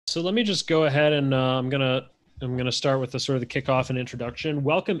So let me just go ahead and I'm gonna start with the sort of the kickoff and introduction.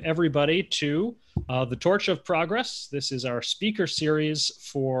 Welcome everybody to the Torch of Progress. This is our speaker series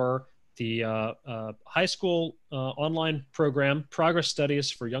for the high school online program, Progress Studies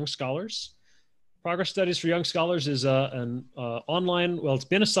for Young Scholars. Progress Studies for Young Scholars is an online, well, it's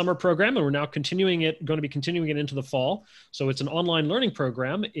been a summer program and we're now going to be continuing it into the fall. So it's an online learning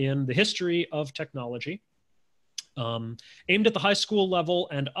program in the history of technology. Aimed at the high school level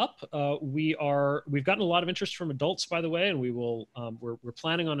and up. We've gotten a lot of interest from adults, by the way, and we're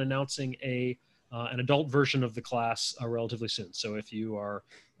planning on announcing an adult version of the class relatively soon. So if you are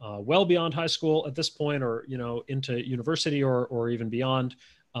well beyond high school at this point, or into university or even beyond,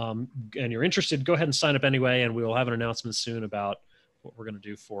 and you're interested, go ahead and sign up anyway, and we will have an announcement soon about what we're going to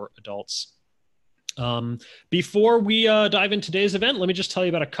do for adults. Before we dive into today's event, let me just tell you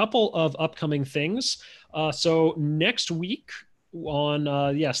about a couple of upcoming things. So next week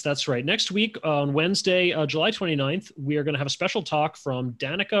yes, that's right. Next week on Wednesday, July 29th, we are going to have a special talk from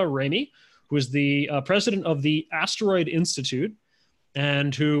Danica Ramey, who is the president of the Asteroid Institute,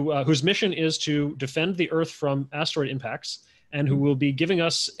 and whose mission is to defend the Earth from asteroid impacts, and who will be giving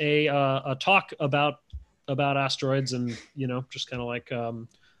us a talk about asteroids and, just kind of like,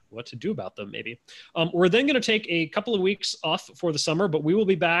 what to do about them, maybe. We're then going to take a couple of weeks off for the summer, but we will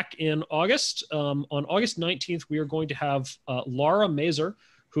be back in August. On August 19th, we are going to have Laura Mazer,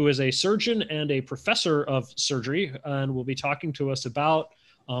 who is a surgeon and a professor of surgery, and will be talking to us about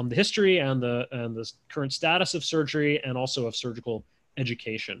the history and the current status of surgery, and also of surgical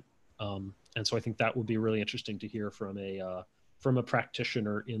education. And so I think that will be really interesting to hear from a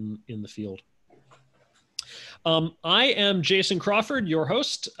practitioner in the field. I am Jason Crawford, your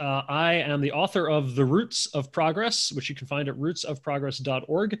host. I am the author of The Roots of Progress, which you can find at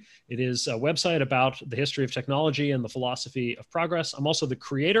rootsofprogress.org. It is a website about the history of technology and the philosophy of progress. I'm also the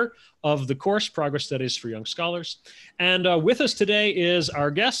creator of the course, Progress Studies for Young Scholars. And with us today is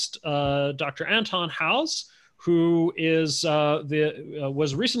our guest, Dr. Anton Howes, who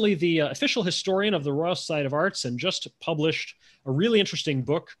was recently the official historian of the Royal Society of Arts and just published a really interesting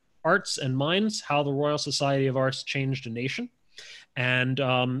book, Arts and Minds, How the Royal Society of Arts Changed a Nation. And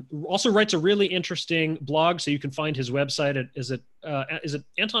also writes a really interesting blog, so you can find his website at, is it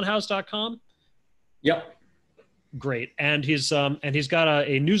antonhowes.com? Yep. Great. And he's got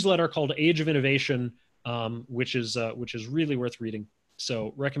a newsletter called Age of Innovation, which is really worth reading.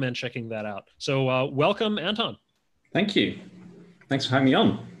 So recommend checking that out. So welcome, Anton. Thank you. Thanks for having me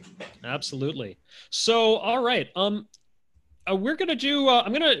on. Absolutely. So, all right. We're going to do,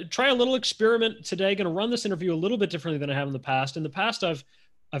 I'm going to try a little experiment today. Going to run this interview a little bit differently than I have in the past. In the past, I've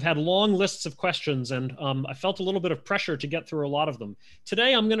had long lists of questions, and I felt a little bit of pressure to get through a lot of them.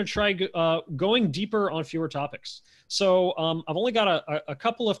 Today, I'm going to try going deeper on fewer topics. So I've only got a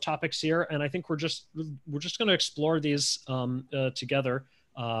couple of topics here, and I think we're just going to explore these together.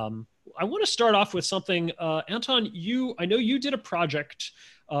 I want to start off with something, Anton. I know you did a project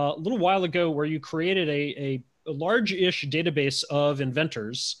a little while ago where you created a large-ish database of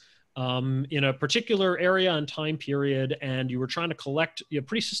inventors in a particular area and time period, and you were trying to collect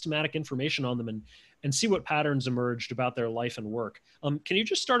pretty systematic information on them and see what patterns emerged about their life and work. Can you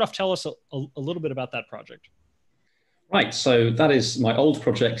just start off, tell us a little bit about that project? Right, so that is my old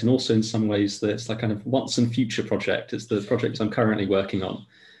project, and also in some ways it's like kind of once and future project. It's the project I'm currently working on.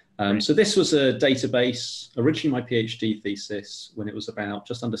 Right. So this was a database, originally my PhD thesis, when it was about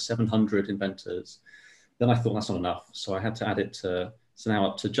just under 700 inventors. Then I thought that's not enough, so I had to add it to, so now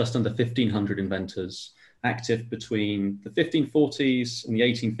up to just under 1,500 inventors active between the 1540s and the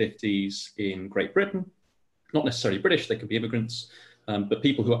 1850s in Great Britain. Not necessarily British, they could be immigrants, but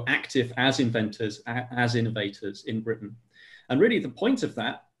people who are active as inventors, as innovators in Britain. And really the point of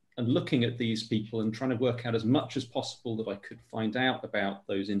that, and looking at these people and trying to work out as much as possible that I could find out about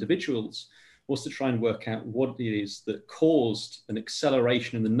those individuals, was to try and work out what it is that caused an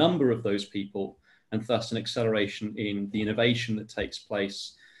acceleration in the number of those people, and thus an acceleration in the innovation that takes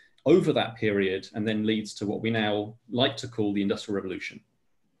place over that period, and then leads to what we now like to call the Industrial Revolution.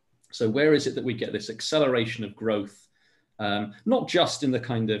 So where is it that we get this acceleration of growth, not just in the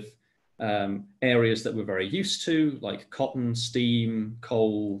kind of areas that we're very used to, like cotton, steam,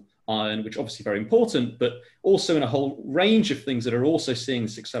 coal, iron, which are obviously very important, but also in a whole range of things that are also seeing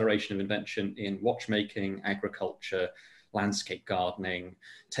this acceleration of invention in watchmaking, agriculture, landscape gardening,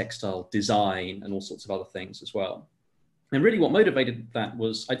 textile design, and all sorts of other things as well. And really what motivated that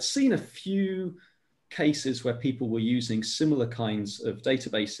was I'd seen a few cases where people were using similar kinds of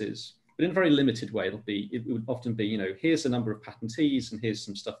databases, but in a very limited way. It would often be, here's a number of patentees and here's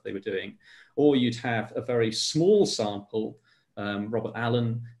some stuff they were doing. Or you'd have a very small sample Robert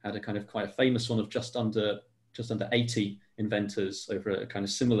Allen had a kind of quite a famous one of just under 80 inventors over a kind of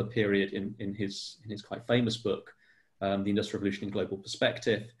similar period in his quite famous book, The Industrial Revolution in Global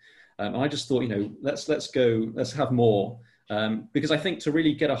Perspective. And I just thought, let's have more. Because I think to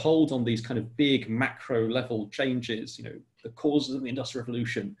really get a hold on these kind of big macro level changes, the causes of the Industrial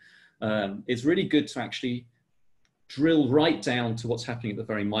Revolution, it's really good to actually drill right down to what's happening at the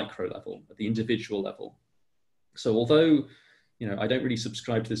very micro level, at the individual level. So although, I don't really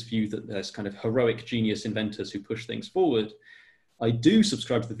subscribe to this view that there's kind of heroic genius inventors who push things forward, I do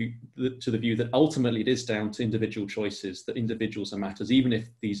subscribe to the view that ultimately it is down to individual choices, that individuals are matters, even if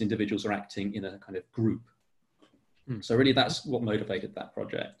these individuals are acting in a kind of group. So really that's what motivated that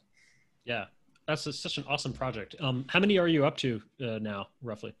project. Yeah, that's such an awesome project. How many are you up to now,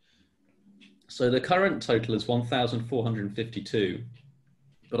 roughly? So the current total is 1,452,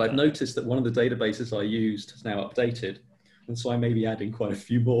 but I've noticed that one of the databases I used has now updated. And so I may be adding quite a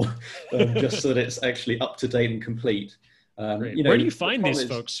few more just so that it's actually up to date and complete. Where do you find these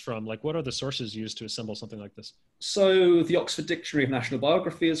folks from? Like, what are the sources used to assemble something like this? So the Oxford Dictionary of National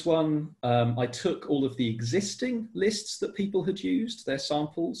Biography is one. I took all of the existing lists that people had used, their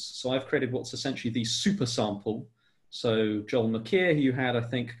samples. So I've created what's essentially the super sample. So Joel McKeer, who you had, I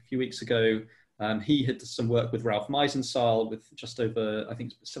think, a few weeks ago, he had some work with Ralph Meisenzahl with just over, I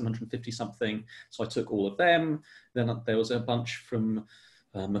think, 750 something. So I took all of them. Then there was a bunch from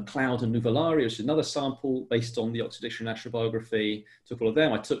MacLeod and Nuvolari, which is another sample based on the Oxford Dictionary of National Biography. Took all of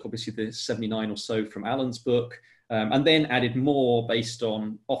them. I took obviously the 79 or so from Alan's book, and then added more based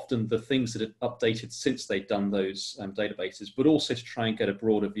on often the things that had updated since they'd done those databases, but also to try and get a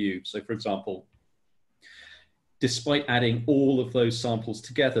broader view. So for example, despite adding all of those samples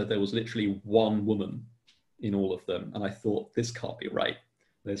together, there was literally one woman in all of them. And I thought, this can't be right.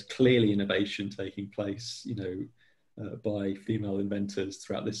 There's clearly innovation taking place, by female inventors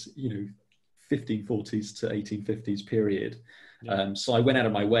throughout this, 1540s to 1850s period. Yeah. So I went out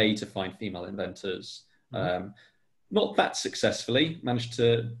of my way to find female inventors. Not that successfully, managed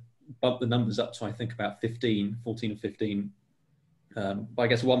to bump the numbers up to, I think, about 14 or 15. But I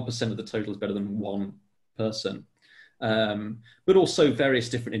guess 1% of the total is better than one person. But also various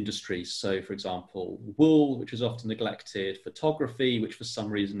different industries. So for example, wool, which is often neglected, photography, which for some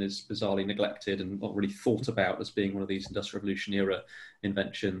reason is bizarrely neglected and not really thought about as being one of these Industrial Revolution era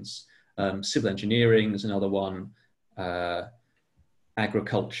inventions. Civil engineering is another one,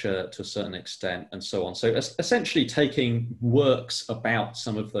 agriculture to a certain extent, and so on. So essentially taking works about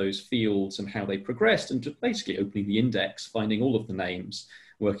some of those fields and how they progressed and just basically opening the index, finding all of the names,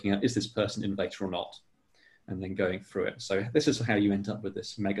 working out, is this person innovator or not? And then going through it. So this is how you end up with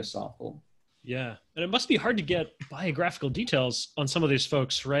this mega sample. Yeah, and it must be hard to get biographical details on some of these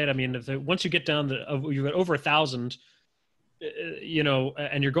folks, right? I mean, once you get down to you've got over 1,000,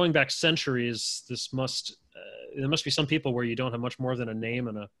 and you're going back centuries, there must be some people where you don't have much more than a name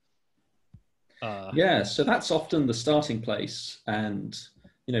and a. Yeah, so that's often the starting place, and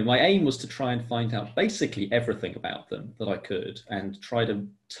my aim was to try and find out basically everything about them that I could, and try to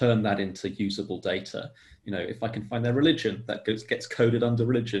turn that into usable data. If I can find their religion, that gets coded under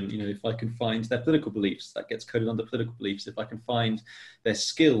religion. If I can find their political beliefs, that gets coded under political beliefs. If I can find their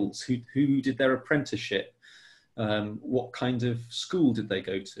skills, who did their apprenticeship, what kind of school did they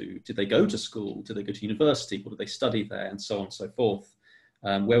go to? Did they go to school? Did they go to university? What did they study there? And so on and so forth.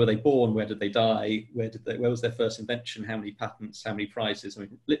 Where were they born? Where did they die? Where was their first invention? How many patents? How many prizes? I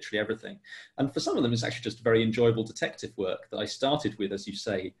mean, literally everything. And for some of them, it's actually just very enjoyable detective work that I started with, as you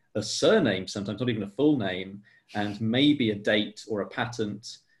say, a surname, sometimes not even a full name, and maybe a date or a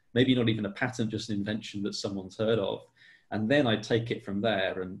patent, maybe not even a patent, just an invention that someone's heard of. And then I take it from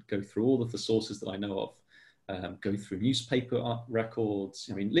there and go through all of the sources that I know of, go through newspaper records,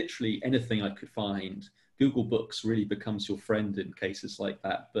 literally anything I could find. Google Books really becomes your friend in cases like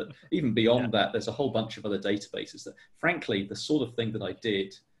that. But even beyond that, there's a whole bunch of other databases that, frankly, the sort of thing that I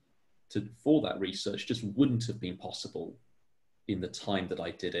did for that research just wouldn't have been possible in the time that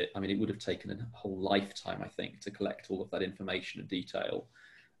I did it. I mean, it would have taken a whole lifetime, I think, to collect all of that information in detail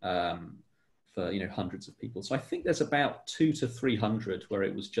for hundreds of people. So I think there's about 200 to 300 where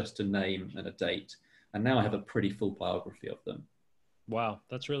it was just a name and a date. And now I have a pretty full biography of them. Wow,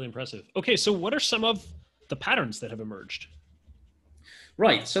 that's really impressive. Okay, so what are some of the patterns that have emerged?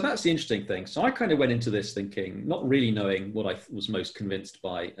 Right, so that's the interesting thing. So I kind of went into this thinking, not really knowing what I was most convinced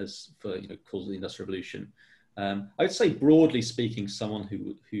by as for cause of the Industrial Revolution. I would say, broadly speaking, someone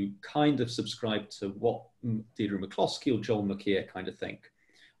who kind of subscribed to what Deirdre McCloskey or Joel McKeer kind of think.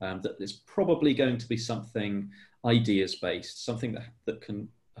 That it's probably going to be something ideas-based, something that can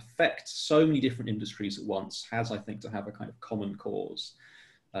affect so many different industries at once has, I think, to have a kind of common cause.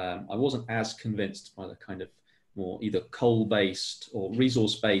 I wasn't as convinced by the kind of more either coal-based or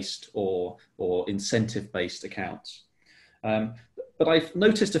resource-based or incentive-based accounts. But I've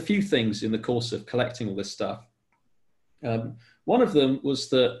noticed a few things in the course of collecting all this stuff. One of them was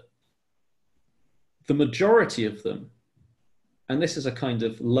that the majority of them, and this is a kind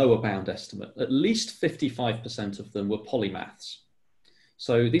of lower bound estimate, at least 55% of them were polymaths.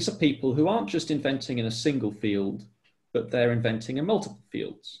 So these are people who aren't just inventing in a single field, but they're inventing in multiple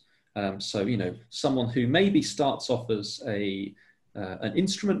fields. So, you know, someone who maybe starts off as an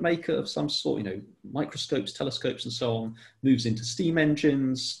instrument maker of some sort, you know, microscopes, telescopes, and so on, moves into steam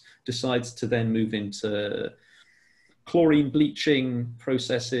engines, decides to then move into chlorine bleaching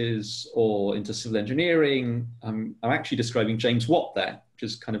processes or into civil engineering. I'm actually describing James Watt there, which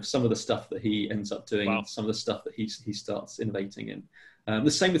is kind of some of the stuff that he ends up doing, wow. Some of the stuff that he starts innovating in.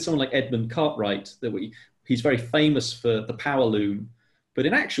 The same with someone like Edmund Cartwright, he's very famous for the power loom, but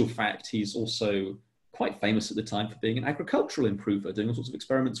in actual fact, he's also quite famous at the time for being an agricultural improver, doing all sorts of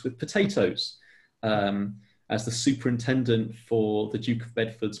experiments with potatoes, as the superintendent for the Duke of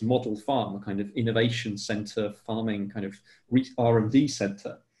Bedford's model farm, a kind of innovation center, farming kind of R&D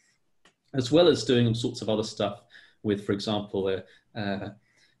center, as well as doing all sorts of other stuff with, for example,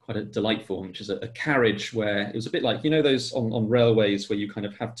 quite a delightful one, which is a carriage where it was a bit like, you know, those on railways where you kind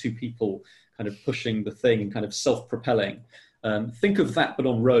of have two people kind of pushing the thing and kind of self-propelling. Think of that, but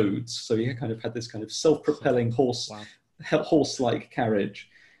on roads. So he kind of had this kind of self-propelling horse-like carriage.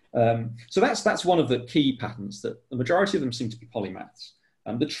 So that's one of the key patterns, that the majority of them seem to be polymaths.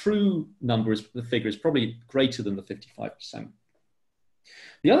 The true the figure is probably greater than the 55%.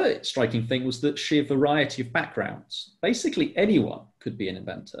 The other striking thing was the sheer variety of backgrounds. Basically anyone could be an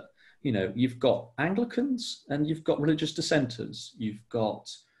inventor. You know, you've got Anglicans and you've got religious dissenters. You've got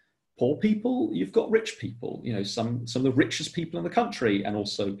poor people, you've got rich people, you know, some of the richest people in the country, and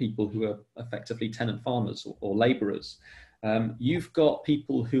also people who are effectively tenant farmers or laborers. You've got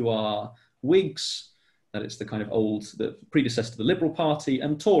people who are Whigs, that it's the kind of the predecessor to the Liberal Party,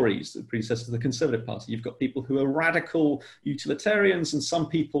 and Tories, the predecessor to the Conservative Party. You've got people who are radical utilitarians, and some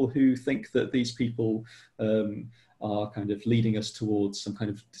people who think that these people are kind of leading us towards some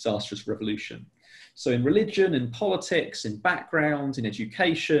kind of disastrous revolution. So in religion, in politics, in background, in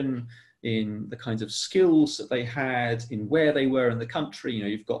education, in the kinds of skills that they had, in where they were in the country, you know,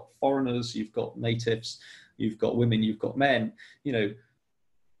 you've got foreigners, you've got natives, you've got women, you've got men, you know,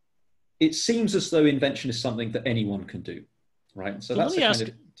 it seems as though invention is something that anyone can do, right? So that's the kind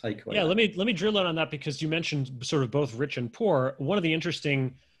of takeaway. Yeah, let me drill in on that, because you mentioned sort of both rich and poor. One of the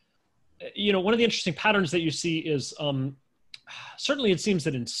interesting patterns that you see is certainly it seems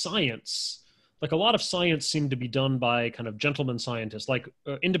that in science, like a lot of science seemed to be done by kind of gentleman scientists, like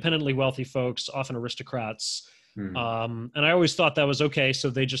independently wealthy folks, often aristocrats. And I always thought that was okay. So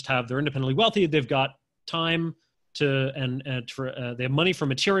they're independently wealthy. They've got time they have money for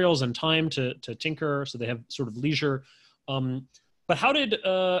materials and time to tinker. So they have sort of leisure. But how did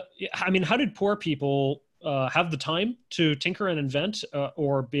poor people have the time to tinker and invent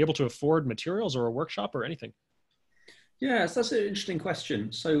or be able to afford materials or a workshop or anything? Yes, that's an interesting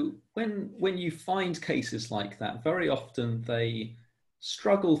question. So when you find cases like that, very often they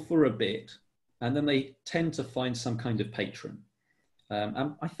struggle for a bit and then they tend to find some kind of patron.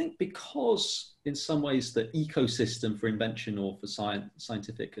 And I think because in some ways the ecosystem for invention or for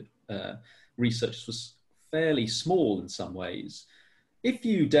scientific research was fairly small in some ways, if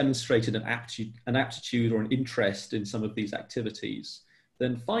you demonstrated an aptitude or an interest in some of these activities,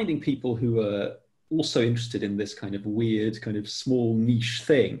 then finding people who are also interested in this kind of weird, kind of small niche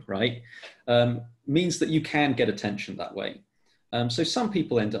thing, right, means that you can get attention that way. So some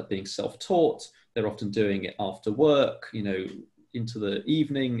people end up being self-taught. They're often doing it after work, you know, into the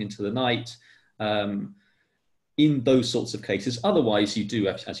evening, into the night, in those sorts of cases. Otherwise, you do,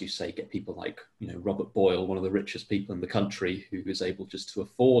 as you say, get people like, you know, Robert Boyle, one of the richest people in the country, who is able just to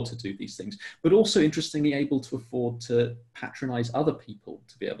afford to do these things, but also interestingly able to afford to patronize other people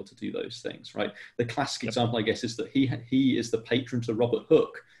to be able to do those things, right? The classic example, I guess, is that he is the patron to Robert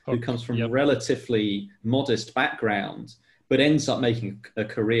Hooke, who comes from a relatively modest background, but ends up making a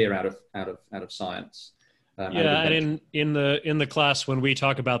career out of science. And in the class, when we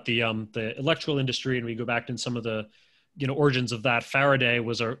talk about the electrical industry and we go back to some of the, you know, origins of that, Faraday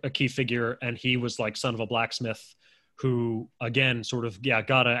was a key figure, and he was like son of a blacksmith who, again, sort of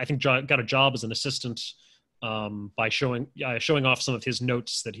got a job as an assistant by showing off some of his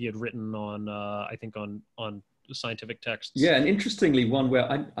notes that he had written on scientific texts. Yeah, and interestingly, one where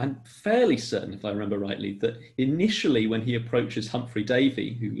I'm fairly certain, if I remember rightly, that initially when he approaches Humphrey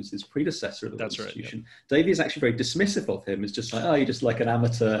Davy, who was his predecessor at the Royal Institution, right, yep. Davy is actually very dismissive of him. It's just like, oh, you're just like an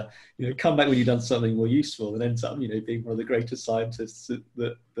amateur, come back when you've done something more useful, and ends up, being one of the greatest scientists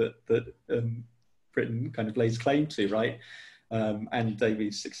that Britain kind of lays claim to, right? And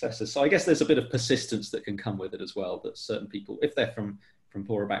Davy's successor. So I guess there's a bit of persistence that can come with it as well, that certain people, if they're from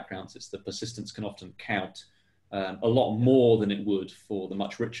poorer backgrounds, it's the persistence can often count a lot more than it would for the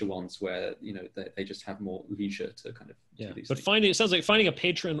much richer ones, where they just have more leisure to kind of do these things. It sounds like finding a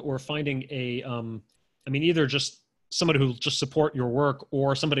patron or finding a either just somebody who will just support your work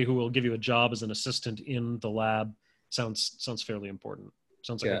or somebody who will give you a job as an assistant in the lab sounds fairly important.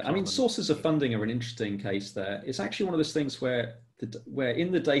 Sounds like sources of funding are an interesting case there. It's actually one of those things where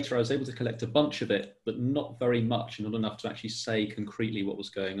in the data I was able to collect a bunch of it, but not very much, not enough to actually say concretely what was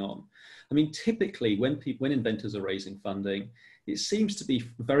going on. Typically when inventors are raising funding, it seems to be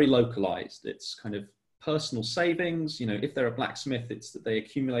very localized. It's kind of personal savings. If they're a blacksmith, it's that they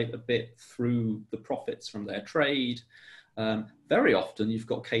accumulate a bit through the profits from their trade. Very often you've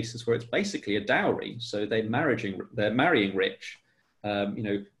got cases where it's basically a dowry. So they're marrying rich.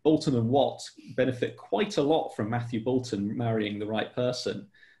 Bolton and Watt benefit quite a lot from Matthew Bolton marrying the right person.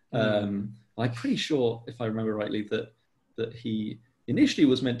 I'm pretty sure, if I remember rightly, that he initially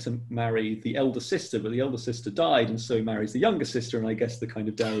was meant to marry the elder sister, but the elder sister died, and so he marries the younger sister. And I guess the kind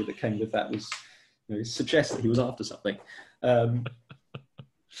of dowry that came with that was, suggests that he was after something.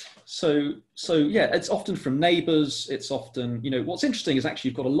 So yeah, it's often from neighbours. It's often, what's interesting is actually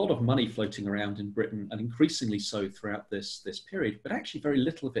you've got a lot of money floating around in Britain, and increasingly so throughout this period, but actually very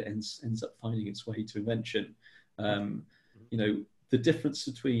little of it ends up finding its way to invention. The difference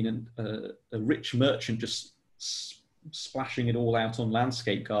between a rich merchant just splashing it all out on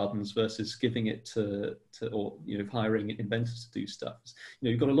landscape gardens versus giving it to hiring inventors to do stuff.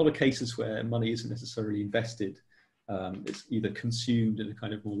 You've got a lot of cases where money isn't necessarily invested. It's either consumed in a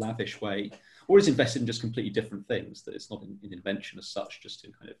kind of more lavish way, or is invested in just completely different things, that it's not in invention as such, just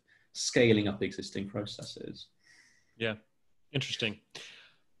in kind of scaling up existing processes. Yeah, interesting.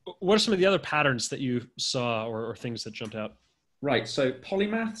 What are some of the other patterns that you saw or things that jumped out? Right, so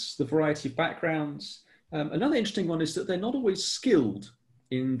polymaths, the variety of backgrounds. Another interesting one is that they're not always skilled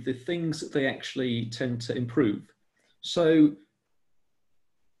in the things that they actually tend to improve. So,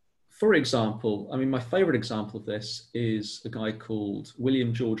 for example, my favorite example of this is a guy called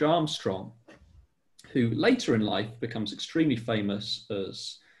William George Armstrong, who later in life becomes extremely famous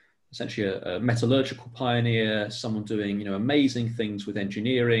as essentially a metallurgical pioneer, someone doing, amazing things with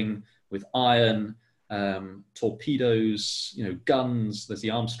engineering, with iron, torpedoes, guns. There's the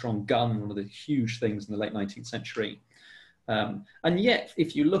Armstrong gun, one of the huge things in the late 19th century. And yet,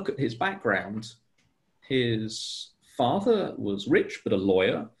 if you look at his background, his father was rich, but a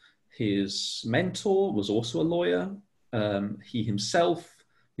lawyer. His mentor was also a lawyer. He himself,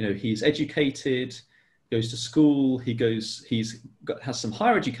 he's educated, goes to school. Has some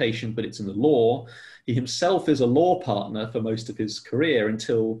higher education, but it's in the law. He himself is a law partner for most of his career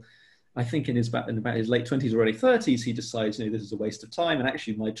until, I think, in about his late 20s or early 30s, he decides, this is a waste of time. And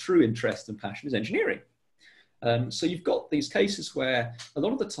actually, my true interest and passion is engineering. So you've got these cases where a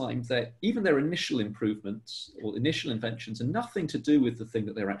lot of the time even their initial improvements or initial inventions are nothing to do with the thing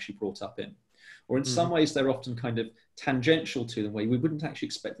that they're actually brought up in. Or in some ways, they're often kind of tangential to them, where we wouldn't actually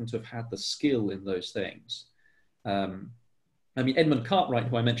expect them to have had the skill in those things. Edmund Cartwright,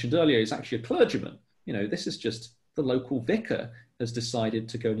 who I mentioned earlier, is actually a clergyman. This is just the local vicar has decided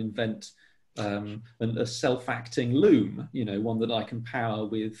to go and invent a self-acting loom, one that I can power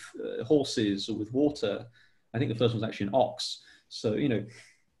with horses or with water. I think the first one was actually an ox. So,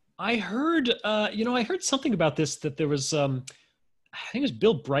 I heard something about this, that there was, I think it was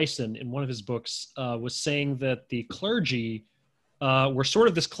Bill Bryson in one of his books was saying that the clergy were sort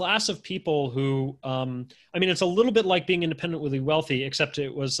of this class of people who, it's a little bit like being independently wealthy, except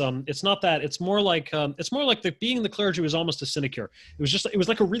it's not that. It's more like being in the clergy was almost a sinecure. It was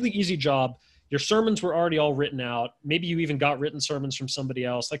like a really easy job. Your sermons were already all written out. Maybe you even got written sermons from somebody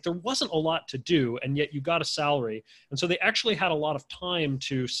else. Like, there wasn't a lot to do, and yet you got a salary. And so they actually had a lot of time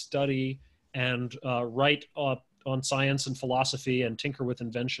to study and write on science and philosophy and tinker with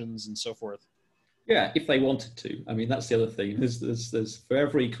inventions and so forth. Yeah, if they wanted to. That's the other thing. There's for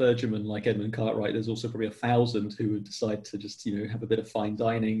every clergyman like Edmund Cartwright, there's also probably 1,000 who would decide to just have a bit of fine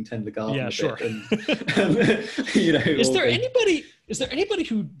dining, tend the garden. Yeah, sure. Is there anybody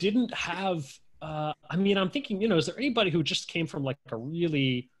who didn't have? I'm thinking, is there anybody who just came from like a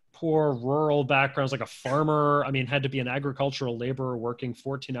really poor rural backgrounds, like a farmer. I mean, had to be an agricultural laborer working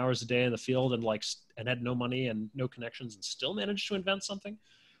 14 hours a day in the field and and had no money and no connections and still managed to invent something?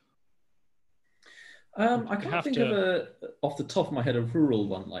 I can't think of off the top of my head, a rural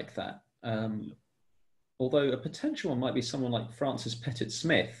one like that. Although a potential one might be someone like Francis Pettit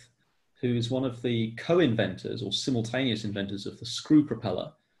Smith, who is one of the co-inventors or simultaneous inventors of the screw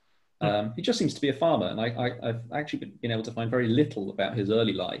propeller. He just seems to be a farmer, and I've actually been able to find very little about his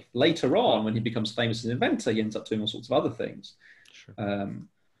early life. Later on, when he becomes famous as an inventor, he ends up doing all sorts of other things. Sure.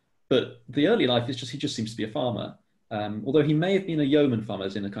 But the early life is he just seems to be a farmer. Although he may have been a yeoman farmer,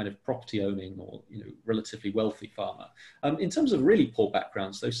 as in a kind of property owning or relatively wealthy farmer. In terms of really poor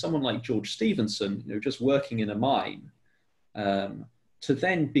backgrounds, though, someone like George Stephenson, just working in a mine, to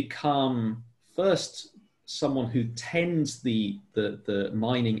then become first someone who tends the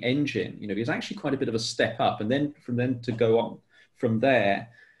mining engine, is actually quite a bit of a step up, and then to go on from there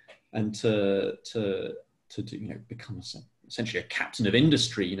and to become essentially a captain of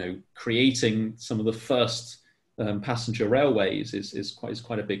industry, creating some of the first passenger railways is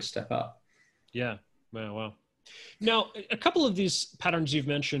quite a big step up. Yeah. Wow. Now, a couple of these patterns you've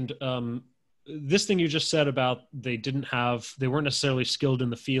mentioned, this thing you just said about they weren't necessarily skilled in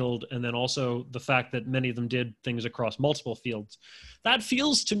the field, and then also the fact that many of them did things across multiple fields. That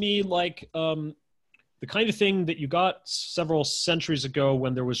feels to me like the kind of thing that you got several centuries ago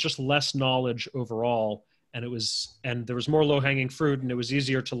when there was just less knowledge overall, and there was more low-hanging fruit, and it was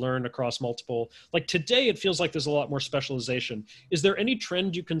easier to learn across multiple. Like today, it feels like there's a lot more specialization. Is there any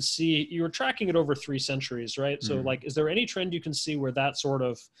trend you can see? You were tracking it over 3 centuries, right? So is there any trend you can see where that sort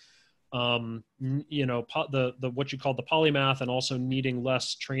of, what you call the polymath and also needing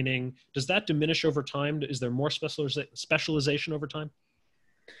less training, does that diminish over time? Is there more specialization over time?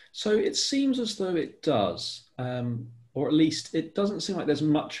 So it seems as though it does. Or at least it doesn't seem like there's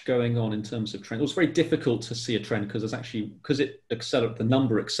much going on in terms of trend. It was very difficult to see a trend because the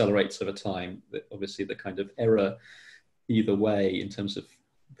number accelerates over time. Obviously, the kind of error either way in terms of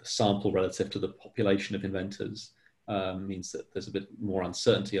the sample relative to the population of inventors means that there's a bit more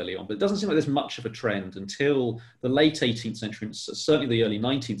uncertainty early on. But it doesn't seem like there's much of a trend until the late 18th century, and certainly the early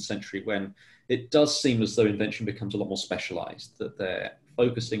 19th century, when it does seem as though invention becomes a lot more specialized, that they're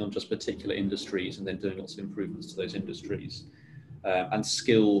focusing on just particular industries and then doing lots of improvements to those industries, and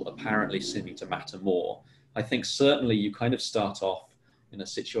skill apparently seeming to matter more. I think certainly you kind of start off in a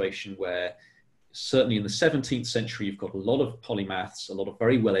situation where certainly in the 17th century, you've got a lot of polymaths, a lot of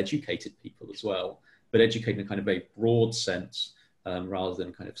very well-educated people as well, but educated in a kind of very broad sense, rather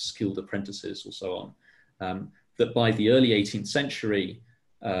than kind of skilled apprentices or so on. That by the early 18th century,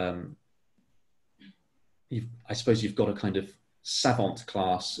 I suppose you've got a kind of savant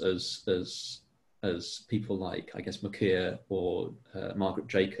class as people like, I guess, McKeer or Margaret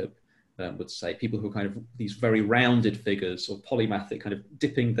Jacob would say, people who are kind of these very rounded figures or polymathic, kind of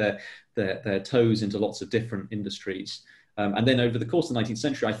dipping their toes into lots of different industries. And then over the course of the 19th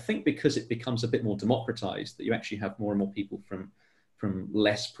century, I think because it becomes a bit more democratized, that you actually have more and more people from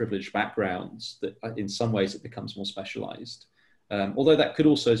less privileged backgrounds, that in some ways it becomes more specialized. Although that could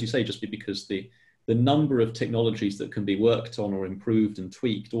also, as you say, just be because the number of technologies that can be worked on or improved and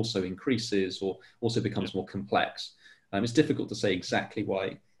tweaked also increases or also becomes more complex. It's difficult to say exactly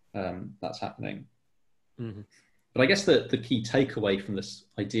why that's happening. Mm-hmm. But I guess the key takeaway from this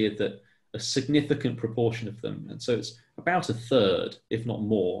idea that a significant proportion of them, and so it's about a third, if not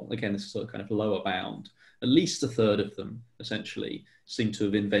more, again, this is sort of kind of lower bound, at least a third of them essentially seem to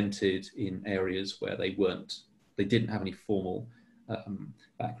have invented in areas where they didn't have any formal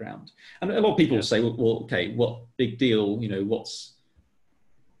background. And a lot of people will say, well, okay, what big deal, what's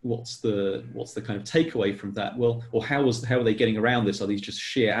the kind of takeaway from that? Well, or how are they getting around this? Are these just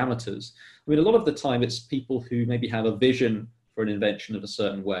sheer amateurs? I mean, a lot of the time it's people who maybe have a vision for an invention of a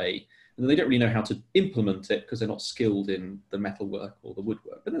certain way, and they don't really know how to implement it because they're not skilled in the metalwork or the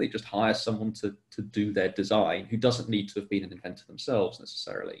woodwork. But then they just hire someone to do their design who doesn't need to have been an inventor themselves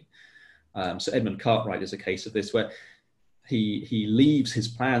necessarily. So Edmund Cartwright is a case of this, where he leaves his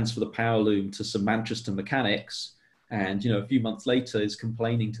plans for the power loom to some Manchester mechanics, and a few months later is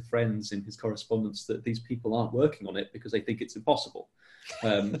complaining to friends in his correspondence that these people aren't working on it because they think it's impossible.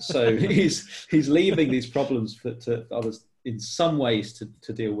 So he's leaving these problems for others in some ways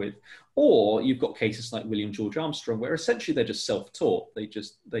to deal with. Or you've got cases like William George Armstrong, where essentially they're just self-taught.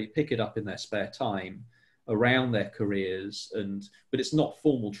 They pick it up in their spare time around their careers, but it's not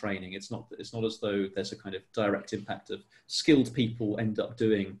formal training. It's not as though there's a kind of direct impact of skilled people end up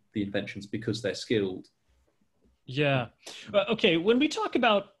doing the inventions because they're skilled. Yeah. Okay. When we talk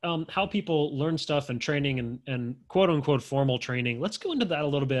about how people learn stuff and training and quote unquote formal training, let's go into that a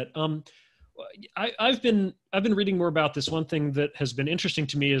little bit. I've been reading more about this. One thing that has been interesting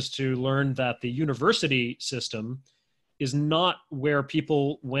to me is to learn that the university system is not where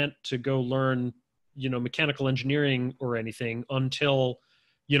people went to go learn, mechanical engineering or anything until,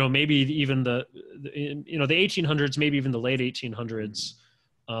 maybe even the 1800s, maybe even the late 1800s.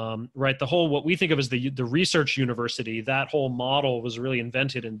 Right. What we think of as the research university, that whole model was really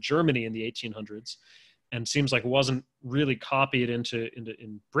invented in Germany in the 1800s, and seems like it wasn't really copied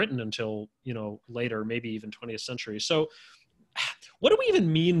in Britain until, later, maybe even 20th century. So what do we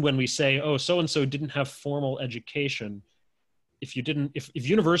even mean when we say, oh, so and so didn't have formal education? If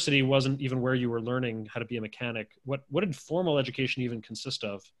university wasn't even where you were learning how to be a mechanic, what did formal education even consist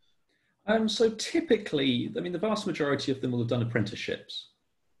of? So typically, I mean, the vast majority of them will have done apprenticeships.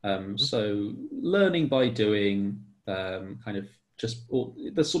 Mm-hmm. So learning by doing, kind of just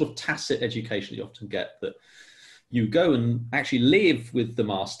the sort of tacit education you often get, that you go and actually live with the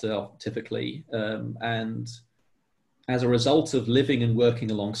master typically, and as a result of living and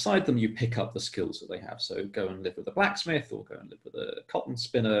working alongside them, you pick up the skills that they have. So go and live with a blacksmith, or go and live with a cotton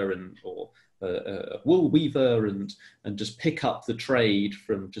spinner, or a wool weaver, and just pick up the trade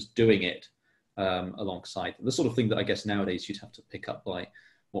from just doing it, alongside the sort of thing that I guess nowadays you'd have to pick up by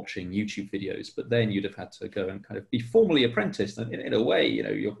watching YouTube videos, but then you'd have had to go and kind of be formally apprenticed. And in a way,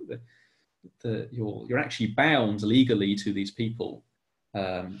 you're actually bound legally to these people,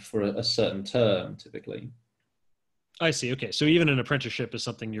 for a certain term, typically. I see. Okay. So even an apprenticeship is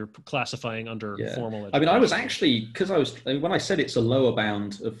something you're classifying under formal education. I mean, I was actually, when I said it's a lower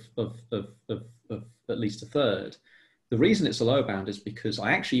bound of at least a third, the reason it's a lower bound is because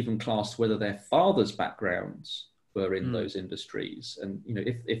I actually even classed whether their father's backgrounds were in those industries. And,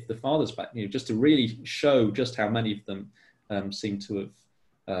 if the father's back, just to really show just how many of them seem to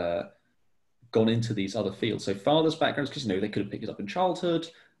have gone into these other fields. So father's backgrounds, because, they could have picked it up in childhood,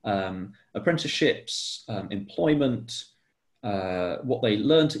 apprenticeships, employment, what they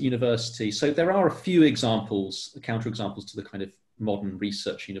learned at university. So there are a few examples, counterexamples to the kind of modern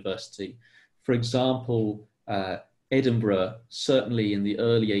research university. For example, Edinburgh, certainly in the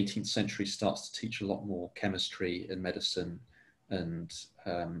early 18th century, starts to teach a lot more chemistry and medicine and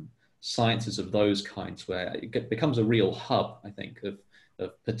sciences of those kinds, where it becomes a real hub, I think, of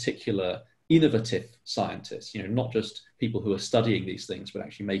particular innovative scientists, not just people who are studying these things, but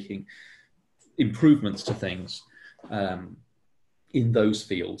actually making improvements to things in those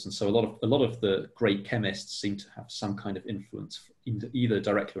fields. And so a lot of the great chemists seem to have some kind of influence, either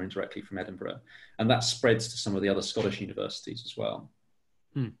directly or indirectly, from Edinburgh, and that spreads to some of the other Scottish universities as well.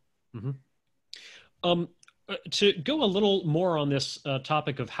 Mm-hmm. To go a little more on this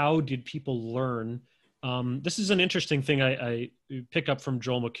topic of how did people learn, this is an interesting thing I pick up from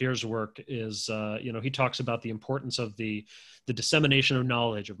Joel McKeer's work. Is he talks about the importance of the dissemination of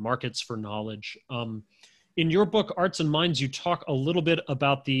knowledge, of markets for knowledge. In your book, Arts and Minds, you talk a little bit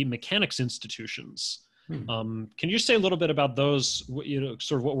about the mechanics institutions. Can you say a little bit about those?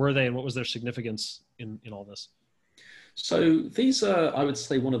 Sort of what were they and what was their significance in all this? So these are, I would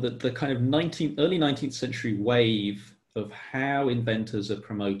say, one of the kind of early 19th century wave of how inventors are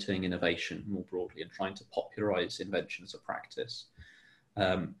promoting innovation more broadly and trying to popularize invention as a practice.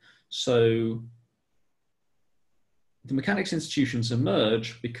 So the mechanics institutions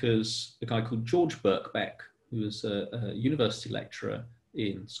emerge because a guy called George Birkbeck, who was a university lecturer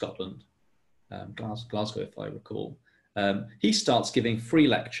in Scotland, Glasgow, if I recall, he starts giving free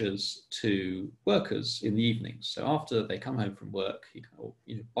lectures to workers in the evenings. So after they come home from work,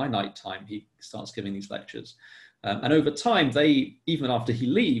 by night time, he starts giving these lectures. And over time, even after he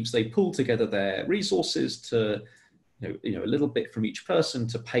leaves, they pull together their resources to, a little bit from each person,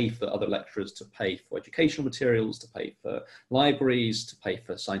 to pay for other lecturers, to pay for educational materials, to pay for libraries, to pay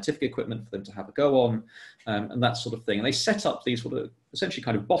for scientific equipment for them to have a go on, and that sort of thing. And they set up these sort of essentially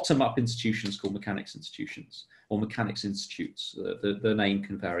kind of bottom-up institutions called mechanics institutions, or mechanics institutes. The name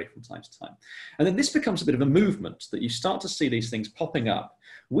can vary from time to time. And then this becomes a bit of a movement, that you start to see these things popping up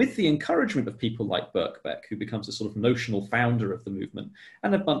with the encouragement of people like Birkbeck, who becomes a sort of notional founder of the movement,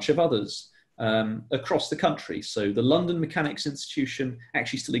 and a bunch of others across the country. So the London Mechanics Institution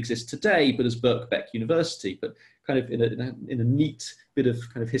actually still exists today, but as Birkbeck University, but kind of in a neat bit of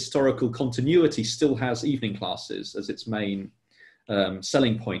kind of historical continuity, still has evening classes as its main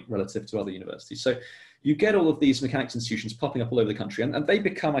selling point relative to other universities. So you get all of these mechanics institutions popping up all over the country, and they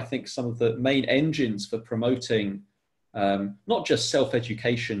become, I think, some of the main engines for promoting not just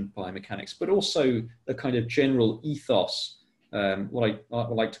self-education by mechanics, but also the kind of general ethos, what I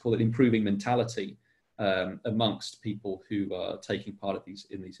like to call it improving mentality, amongst people who are taking part of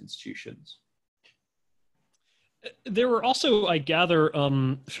in these institutions. There were also, I gather,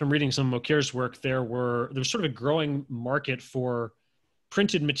 from reading some of Mokir's work, there was sort of a growing market for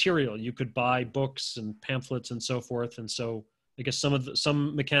printed material. You could buy books and pamphlets and so forth. And so I guess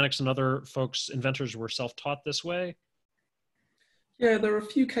some mechanics and other folks, inventors, were self-taught this way. Yeah, there are a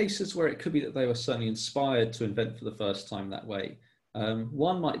few cases where it could be that they were certainly inspired to invent for the first time that way.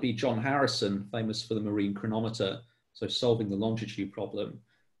 One might be John Harrison, famous for the marine chronometer, so solving the longitude problem.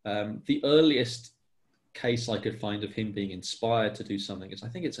 The earliest case I could find of him being inspired to do something is, I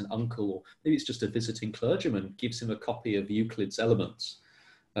think it's an uncle, or maybe it's just a visiting clergyman, gives him a copy of Euclid's Elements.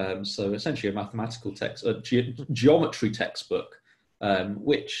 So essentially a mathematical text, a geometry textbook,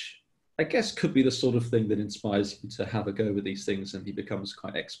 which I guess could be the sort of thing that inspires you to have a go with these things, and he becomes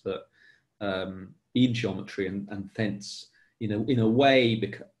quite expert in geometry, and thence, in a way,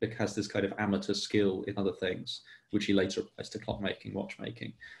 because this kind of amateur skill in other things, which he later applies to clockmaking,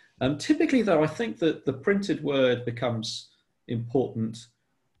 watchmaking. Typically, though, I think that the printed word becomes important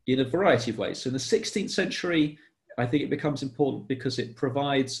in a variety of ways. So in the 16th century, I think it becomes important because it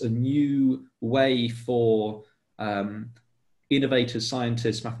provides a new way for innovators,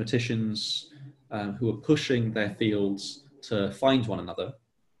 scientists, mathematicians who are pushing their fields to find one another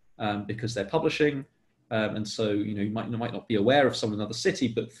because they're publishing. And so, you might not be aware of someone in another city,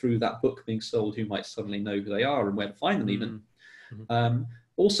 but through that book being sold, you might suddenly know who they are and where to find them even. Mm-hmm.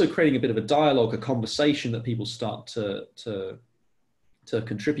 Also creating a bit of a dialogue, a conversation that people start to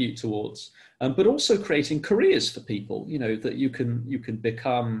contribute towards, but also creating careers for people, that you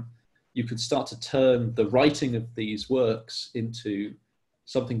can start to turn the writing of these works into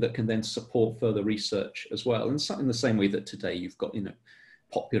something that can then support further research as well. And in the same way that today you've got,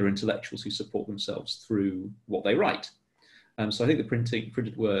 popular intellectuals who support themselves through what they write. So I think the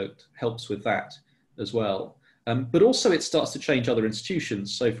printed word helps with that as well. But also it starts to change other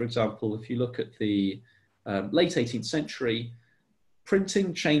institutions. So for example, if you look at the late 18th century,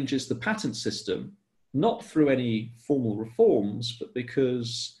 printing changes the patent system, not through any formal reforms, but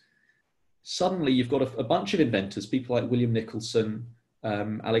because suddenly you've got a bunch of inventors, people like William Nicholson,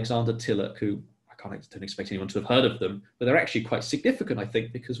 Alexander Tilloch, who don't expect anyone to have heard of them, but they're actually quite significant, I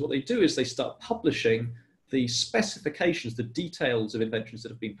think, because what they do is they start publishing the specifications, the details of inventions that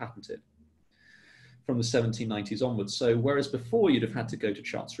have been patented from the 1790s onwards. So whereas before you'd have had to go to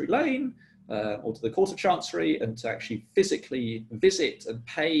Chancery Lane or to the Court of Chancery and to actually physically visit and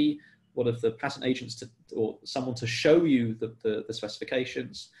pay one of the patent agents or someone to show you the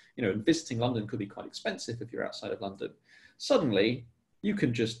specifications, and visiting London could be quite expensive if you're outside of London. Suddenly, you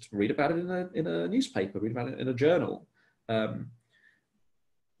can just read about it in a newspaper, read about it in a journal. And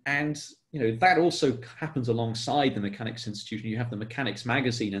that also happens alongside the Mechanics Institution. You have the Mechanics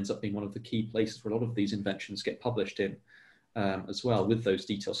magazine ends up being one of the key places where a lot of these inventions get published in as well, with those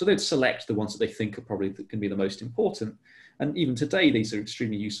details. So they'd select the ones that they think are probably going to be the most important. And even today, these are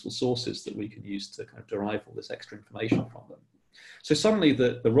extremely useful sources that we can use to kind of derive all this extra information from them. So suddenly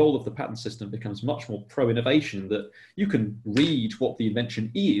the role of the patent system becomes much more pro-innovation, that you can read what the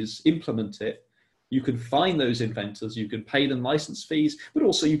invention is, implement it, you can find those inventors, you can pay them license fees, but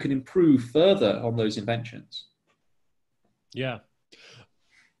also you can improve further on those inventions. Yeah.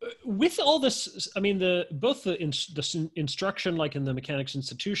 With all this, I mean, both the instruction, like in the mechanics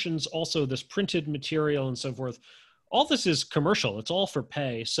institutions, also this printed material and so forth, all this is commercial. It's all for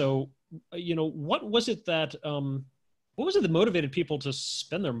pay. So, what was it that motivated people to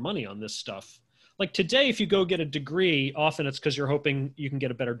spend their money on this stuff? Like today, if you go get a degree, often it's because you're hoping you can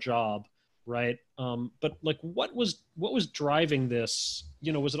get a better job, right? But like, what was driving this?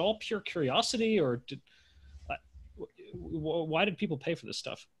 Was it all pure curiosity, or why did people pay for this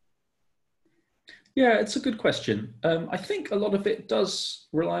stuff? Yeah, it's a good question. I think a lot of it does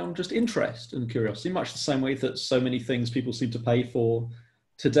rely on just interest and curiosity, much the same way that so many things people seem to pay for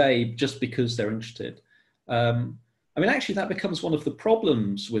today just because they're interested. Actually, that becomes one of the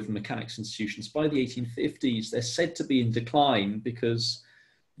problems with mechanics institutions. By the 1850s, they're said to be in decline because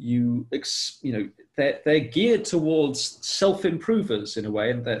they're geared towards self-improvers in a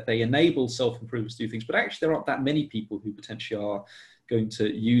way, and that they enable self-improvers to do things. But actually, there aren't that many people who potentially are going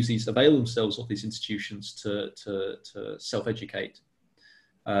to avail themselves of these institutions to self-educate.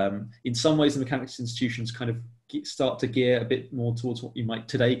 In some ways, the mechanics institutions kind of start to gear a bit more towards what you might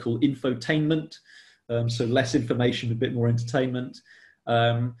today call infotainment. So less information, a bit more entertainment.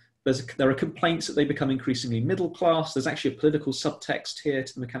 There are complaints that they become increasingly middle class. There's actually a political subtext here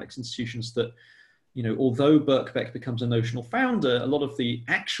to the mechanics institutions that although Birkbeck becomes a notional founder, a lot of the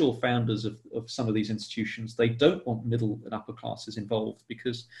actual founders of some of these institutions, they don't want middle and upper classes involved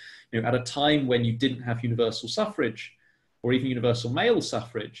because, at a time when you didn't have universal suffrage or even universal male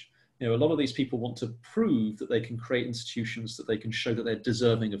suffrage, a lot of these people want to prove that they can create institutions that they can show that they're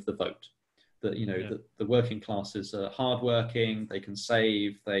deserving of the vote. That the working classes are hardworking, they can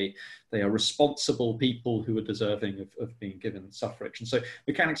save, they are responsible people who are deserving of being given suffrage. And so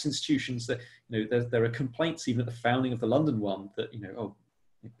mechanics institutions, that there are complaints even at the founding of the London one that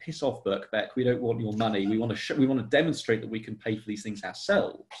piss off Birkbeck, we don't want your money, we want to demonstrate that we can pay for these things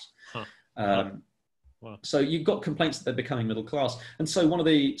ourselves. Wow. So you've got complaints that they're becoming middle class. And so one of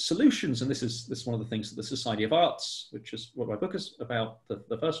the solutions, and this is one of the things that the Society of Arts, which is what my book is about,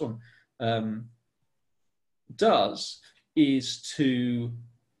 the first one, does, is to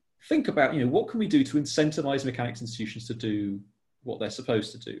think about, what can we do to incentivize mechanics institutions to do what they're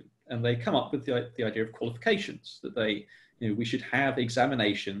supposed to do? And they come up with the idea of qualifications, that we should have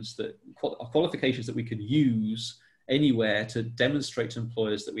examinations, that qualifications that we can use anywhere to demonstrate to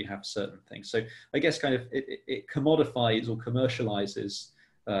employers that we have certain things. So I guess kind of it commodifies or commercializes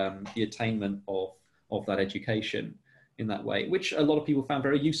the attainment of that education in that way, which a lot of people found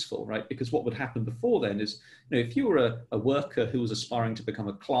very useful, right? Because what would happen before then is, if you were a worker who was aspiring to become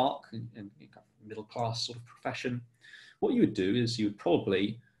a clerk in a middle class sort of profession, what you would do is you would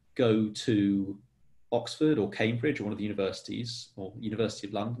probably go to Oxford or Cambridge or one of the universities, or University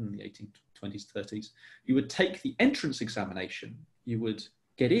of London in the 1820s, 30s. You would take the entrance examination, you would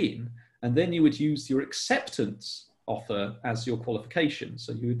get in, and then you would use your acceptance offer as your qualification.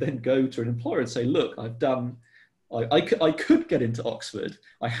 So you would then go to an employer and say, look, I could get into Oxford.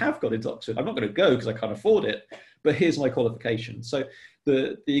 I have got into Oxford. I'm not going to go because I can't afford it, but here's my qualification. So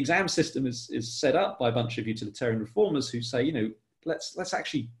the exam system is set up by a bunch of utilitarian reformers who say, let's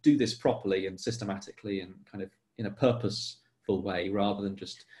actually do this properly and systematically and kind of in a purposeful way, rather than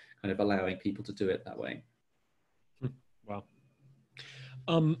just kind of allowing people to do it that way. Wow.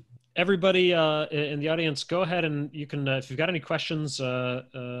 Everybody in the audience, go ahead and you can, if you've got any questions,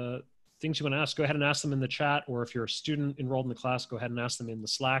 things you want to ask, go ahead and ask them in the chat, or if you're a student enrolled in the class, go ahead and ask them in the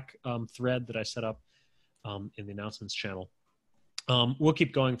Slack thread that I set up in the announcements channel. We'll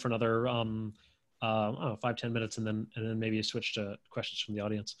keep going for another 5-10 minutes, and then maybe switch to questions from the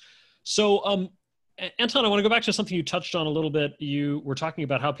audience. So Anton, I want to go back to something you touched on a little bit. You were talking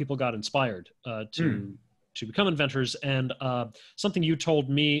about how people got inspired to become inventors, and something you told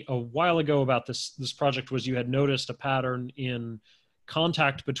me a while ago about this project was you had noticed a pattern in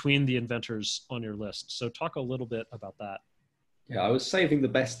contact between the inventors on your list. So talk a little bit about that. Yeah, I was saving the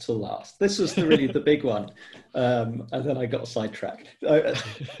best till last. This was really the big one. And then I got sidetracked.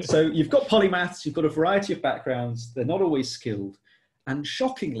 So you've got polymaths, you've got a variety of backgrounds. They're not always skilled. And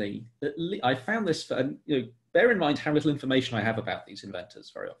shockingly, I found this, bear in mind how little information I have about these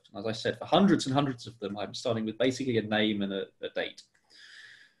inventors very often. As I said, for hundreds and hundreds of them, I'm starting with basically a name and a date.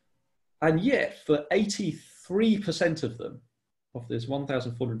 And yet, for 83% of them, of this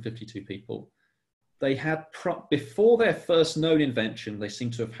 1,452 people, they had, before their first known invention, they seem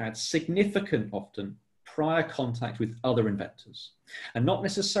to have had significant, often, prior contact with other inventors. And not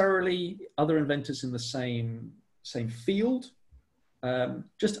necessarily other inventors in the same field,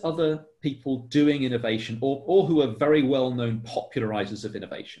 just other people doing innovation, or who are very well-known popularizers of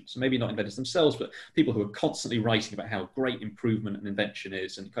innovation. So maybe not inventors themselves, but people who are constantly writing about how great improvement an invention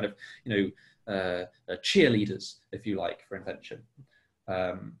is, and kind of, cheerleaders, if you like, for invention.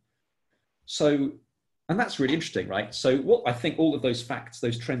 And that's really interesting, right? So what I think all of those facts,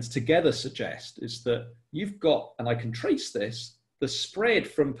 those trends together suggest is that you've got, and I can trace this, the spread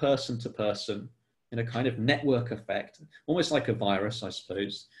from person to person in a kind of network effect, almost like a virus, I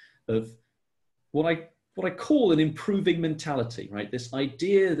suppose, of what I call an improving mentality, right? This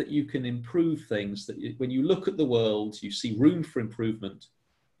idea that you can improve things, that when you look at the world, you see room for improvement.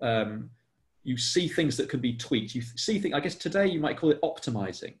 You see things that can be tweaked. You see things, I guess today you might call it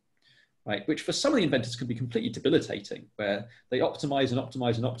optimizing, right? Which for some of the inventors can be completely debilitating, where they optimize and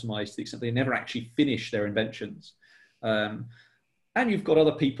optimize and optimize to the extent they never actually finish their inventions. And you've got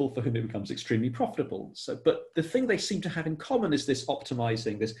other people for whom it becomes extremely profitable. So, but the thing they seem to have in common is this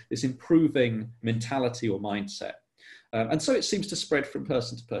optimizing, this improving mentality or mindset. And so it seems to spread from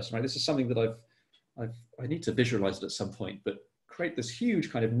person to person, right? This is something that I need to visualize it at some point, but create this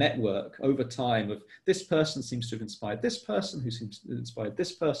huge kind of network over time of this person seems to have inspired this person, who seems to have inspired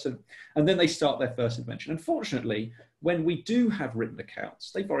this person, and then they start their first invention. Unfortunately, when we do have written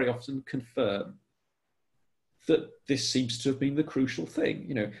accounts, they very often confirm that this seems to have been the crucial thing,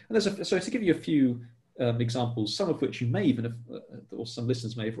 And so to give you a few examples, some of which you may even have, or some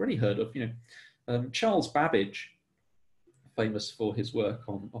listeners may have already heard of, Charles Babbage, famous for his work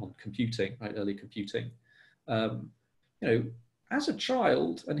on computing, right, early computing, as a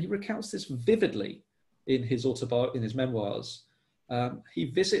child, and he recounts this vividly in his in his memoirs, he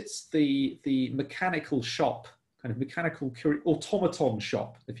visits the mechanical shop, kind of mechanical automaton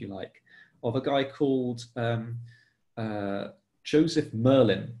shop, if you like, of a guy called Joseph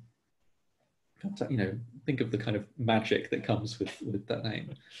Merlin. Think of the kind of magic that comes with that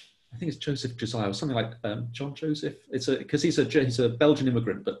name. I think it's Joseph Josiah or something like John Joseph. It's because he's a Belgian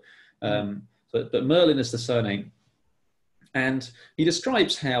immigrant, but Merlin is the surname. And he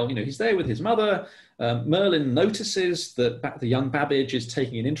describes how he's there with his mother. Merlin notices that the young Babbage is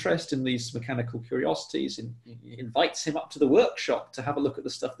taking an interest in these mechanical curiosities, and he invites him up to the workshop to have a look at the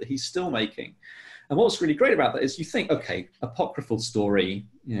stuff that he's still making. And what's really great about that is you think, okay, apocryphal story.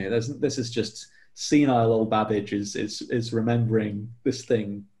 This is just senile old Babbage is remembering this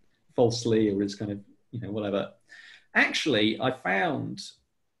thing falsely, or is kind of whatever. Actually, I found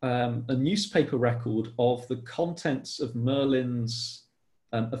a newspaper record of the contents of Merlin's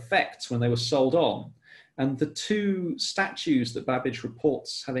effects when they were sold on, and the two statues that Babbage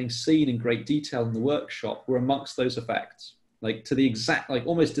reports having seen in great detail in the workshop were amongst those effects, like to the exact, like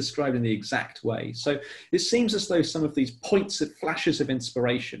almost described in the exact way. So it seems as though some of these flashes of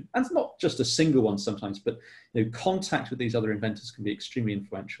inspiration, and not just a single one sometimes, but contact with these other inventors can be extremely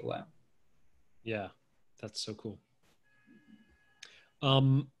influential there. Yeah, that's so cool.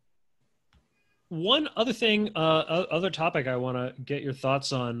 One other thing, other topic I want to get your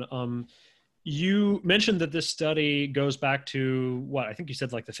thoughts on. You mentioned that this study goes back to what I think you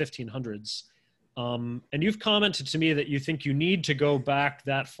said, like the 1500s. And you've commented to me that you think you need to go back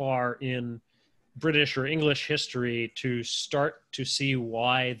that far in British or English history to start to see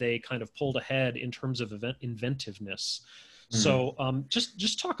why they kind of pulled ahead in terms of inventiveness. So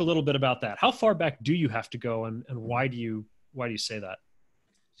just talk a little bit about that. How far back do you have to go, and why do you say that?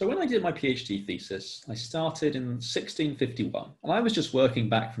 So when I did my PhD thesis, I started in 1651, and I was just working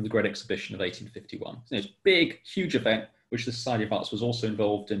back from the Great Exhibition of 1851. It's a big, huge event, which the Society of Arts was also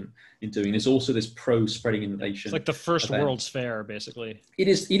involved in doing. There's also this pro-spreading innovation. It's like the first event. World's Fair, basically. It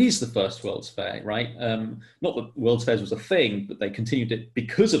is the first World's Fair, right? Not that World's Fairs was a thing, but they continued it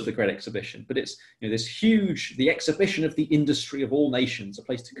because of the Great Exhibition. But it's this huge, the exhibition of the industry of all nations, a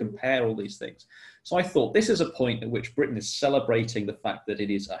place to compare all these things. So I thought this is a point at which Britain is celebrating the fact that it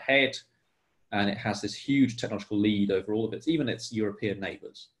is ahead, and it has this huge technological lead over all of its, even its European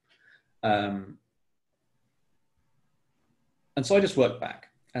neighbours. And so I just worked back.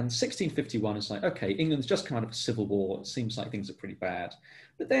 And 1651 is like, okay, England's just come out of a civil war. It seems like things are pretty bad.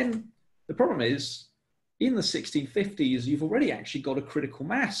 But then the problem is, in the 1650s, you've already actually got a critical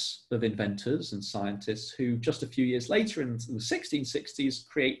mass of inventors and scientists who just a few years later in the 1660s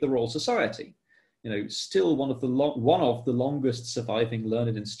create the Royal Society. Still one of the longest surviving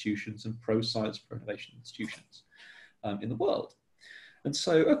learned institutions and pro-science, pro-innovation institutions in the world. And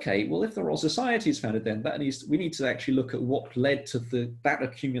so, okay, well, if the Royal Society is founded, then we need to actually look at what led to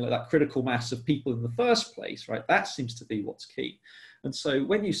that critical mass of people in the first place, right? That seems to be what's key. And so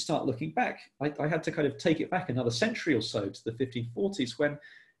when you start looking back, I had to kind of take it back another century or so to the 1540s, when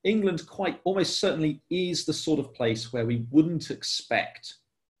England quite almost certainly is the sort of place where we wouldn't expect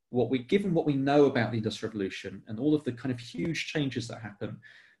given what we know about the Industrial Revolution and all of the kind of huge changes that happen,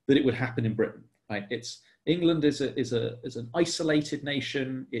 that it would happen in Britain, right? England is an isolated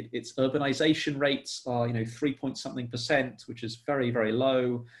nation. Its urbanization rates are 3-point-something%, which is very, very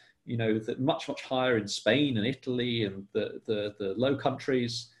low. That much higher in Spain and Italy and the Low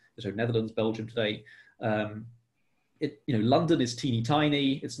Countries, Netherlands, Belgium today. London is teeny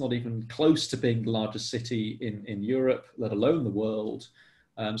tiny. It's not even close to being the largest city in Europe, let alone the world.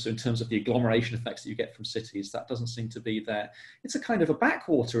 So in terms of the agglomeration effects that you get from cities, that doesn't seem to be there. It's a kind of a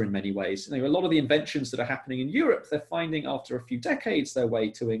backwater in many ways. A lot of the inventions that are happening in Europe, they're finding after a few decades their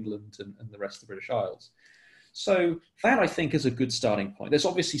way to England and the rest of the British Isles. So that, I think, is a good starting point. There's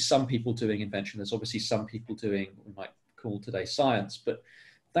obviously some people doing invention. There's obviously some people doing what we might call today science. But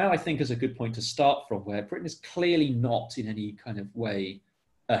that, I think, is a good point to start from, where Britain is clearly not in any kind of way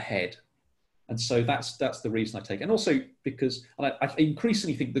ahead. And so that's the reason I take it. And also because I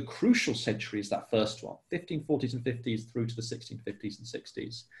increasingly think the crucial century is that first one, 1540s and 50s through to the 1650s and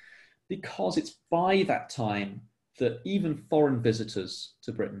 60s, because it's by that time that even foreign visitors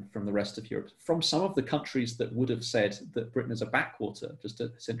to Britain from the rest of Europe, from some of the countries that would have said that Britain is a backwater just a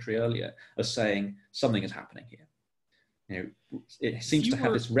century earlier, are saying something is happening here. It seems to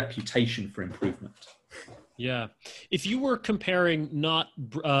have this reputation for improvement. Yeah. If you were comparing not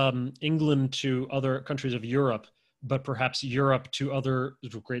England to other countries of Europe, but perhaps Europe to other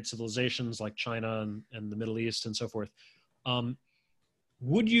great civilizations like China and the Middle East and so forth.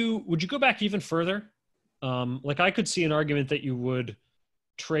 Would you go back even further? Like I could see an argument that you would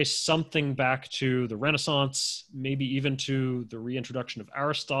trace something back to the Renaissance, maybe even to the reintroduction of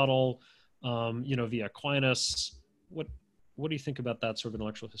Aristotle, via Aquinas. What do you think about that sort of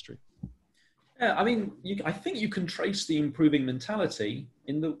intellectual history? Yeah, I mean, I think you can trace the improving mentality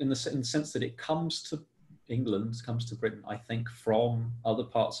in the sense that it comes to England, comes to Britain, I think, from other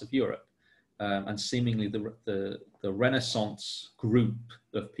parts of Europe, and seemingly the Renaissance group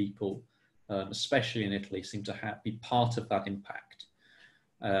of people, especially in Italy, seem to be part of that impact.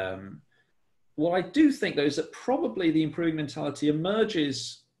 What I do think, though, is that probably the improving mentality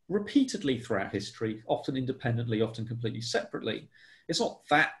emerges repeatedly throughout history, often independently, often completely separately. It's not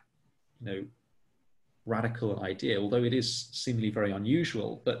that, radical idea, although it is seemingly very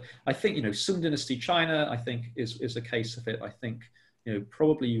unusual. But I think, Sung Dynasty China, I think, is a case of it. I think,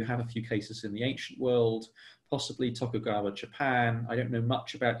 probably you have a few cases in the ancient world, possibly Tokugawa Japan. I don't know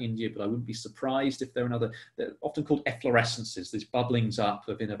much about India, but I wouldn't be surprised if there are they're often called efflorescences, these bubblings up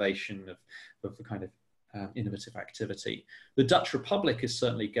of innovation, of the kind of innovative activity. The Dutch Republic is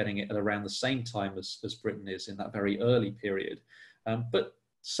certainly getting it at around the same time as Britain is in that very early period. But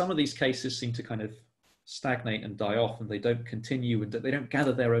some of these cases seem to kind of stagnate and die off, and they don't continue, and they don't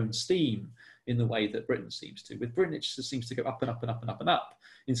gather their own steam in the way that Britain seems to. With Britain, it just seems to go up and up and up and up and up,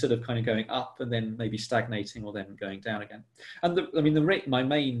 instead of kind of going up and then maybe stagnating or then going down again. And my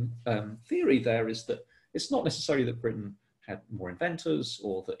main theory there is that it's not necessarily that Britain had more inventors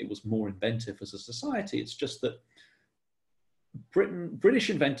or that it was more inventive as a society. It's just that British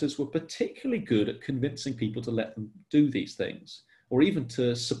inventors were particularly good at convincing people to let them do these things, or even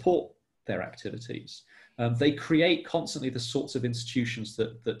to support their activities. They create constantly the sorts of institutions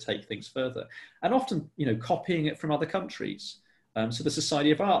that take things further, and often, copying it from other countries. So the Society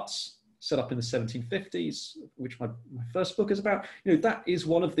of Arts, set up in the 1750s, which my first book is about, that is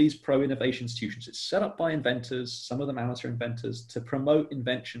one of these pro-innovation institutions. It's set up by inventors, some of them amateur inventors, to promote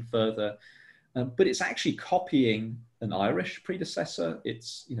invention further. But it's actually copying an Irish predecessor.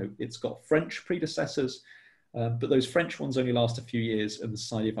 It's got French predecessors, but those French ones only last a few years, and the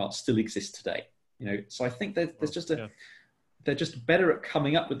Society of Arts still exists today. So I think there's just they're just better at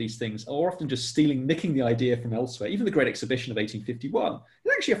coming up with these things, or often just nicking the idea from elsewhere. Even the Great Exhibition of 1851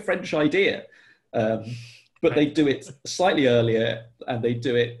 is actually a French idea, but they do it slightly earlier, and they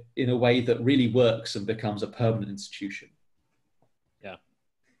do it in a way that really works and becomes a permanent institution.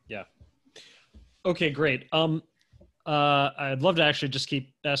 Yeah. Okay, great. I'd love to actually just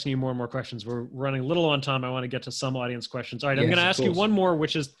keep asking you more and more questions. We're running a little on time. I want to get to some audience questions. All right, I'm going to ask you one more,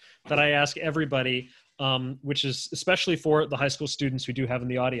 which is that I ask everybody, which is especially for the high school students we do have in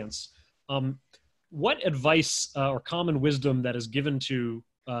the audience. What advice or common wisdom that is given to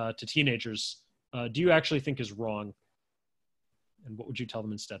teenagers do you actually think is wrong? And what would you tell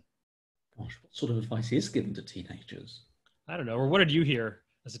them instead? Gosh, what sort of advice is given to teenagers? I don't know. Or what did you hear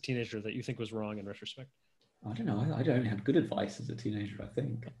as a teenager that you think was wrong in retrospect? I don't know. I only had good advice as a teenager, I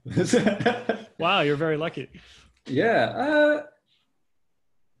think. Wow, you're very lucky. Yeah.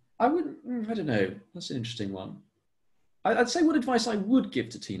 I don't know. That's an interesting one. I'd say what advice I would give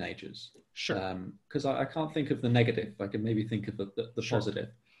to teenagers. Sure. Because I can't think of the negative. I can maybe think of the Sure. positive,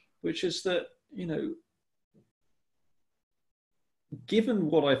 which is that, given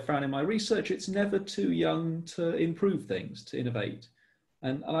what I've found in my research, it's never too young to improve things, to innovate.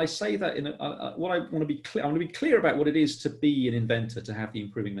 And I say that what I want to be clear. I want to be clear about what it is to be an inventor, to have the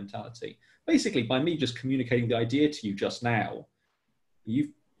improving mentality. Basically, by me just communicating the idea to you just now,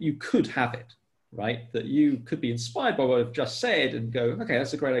 you could have it, right? That you could be inspired by what I've just said and go, okay,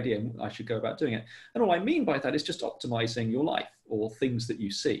 that's a great idea, and I should go about doing it. And all I mean by that is just optimizing your life or things that you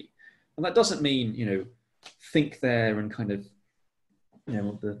see. And that doesn't mean, think there and kind of,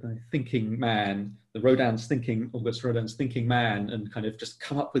 the thinking man, August Rodin's thinking man, and kind of just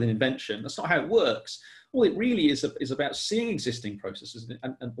come up with an invention. That's not how it works. All it really is about seeing existing processes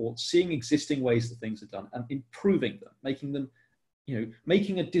or seeing existing ways that things are done and improving them, making them,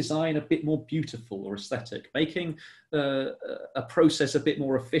 making a design a bit more beautiful or aesthetic, making a process a bit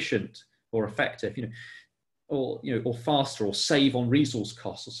more efficient or effective, or faster, or save on resource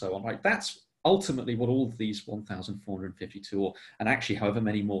costs or so on. Right? That's ultimately what all of these 1,452, and actually however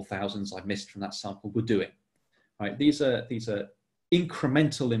many more thousands I missed from that sample, were doing. Right? These are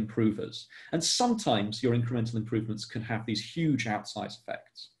incremental improvers, and sometimes your incremental improvements can have these huge outsized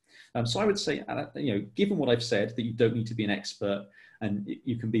effects. So I would say, given what I've said, that you don't need to be an expert, and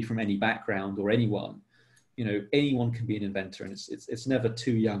you can be from any background or anyone. Anyone can be an inventor, and it's never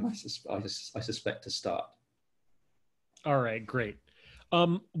too young, I suspect, to start. All right, great.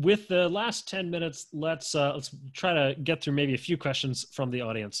 With the last 10 minutes, let's try to get through maybe a few questions from the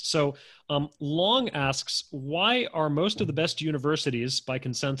audience. So, Long asks, why are most of the best universities, by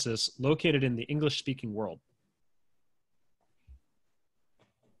consensus, located in the English-speaking world?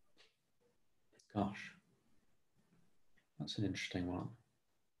 Gosh, that's an interesting one.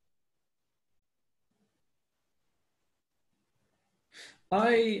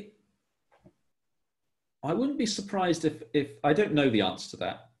 I wouldn't be surprised if I don't know the answer to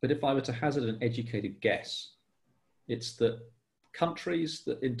that, but if I were to hazard an educated guess, it's that countries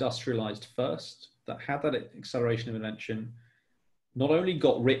that industrialized first, that had that acceleration of invention, not only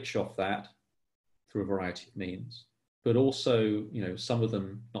got rich off that through a variety of means, but also, some of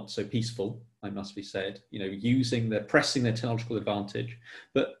them not so peaceful, I must be said, pressing their technological advantage,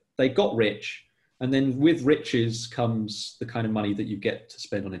 but they got rich. And then with riches comes the kind of money that you get to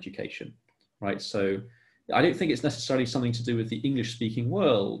spend on education, right? So I don't think it's necessarily something to do with the English-speaking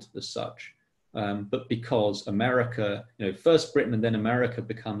world as such, but because America, first Britain and then America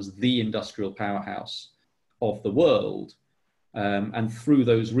becomes the industrial powerhouse of the world, and through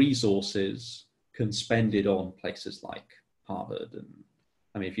those resources can spend it on places like Harvard. And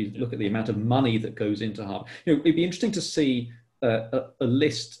I mean, if you look at the amount of money that goes into Harvard, it'd be interesting to see a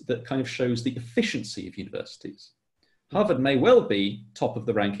list that kind of shows the efficiency of universities. Harvard may well be top of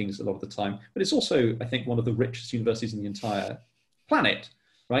the rankings a lot of the time, but it's also, I think, one of the richest universities in the entire planet,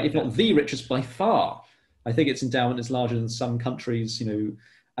 right? If not the richest by far. I think its endowment is larger than some countries',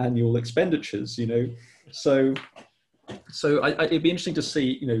 annual expenditures, So it'd be interesting to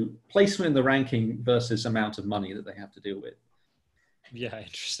see, placement in the ranking versus amount of money that they have to deal with. Yeah,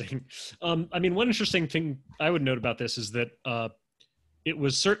 interesting. I mean, one interesting thing I would note about this is that it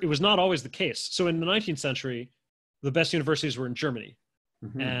was not always the case. So in the 19th century, the best universities were in Germany,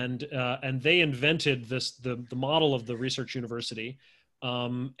 and they invented the model of the research university,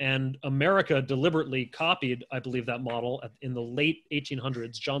 and America deliberately copied, I believe, that model in the late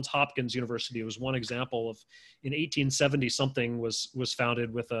 1800s. Johns Hopkins University was one example of, in 1870 something was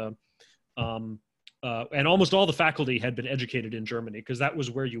founded with a and almost all the faculty had been educated in Germany because that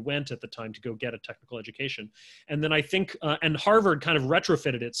was where you went at the time to go get a technical education. And then I think, and Harvard kind of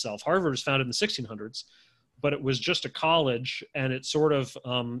retrofitted itself. Harvard was founded in the 1600s, but it was just a college, and it sort of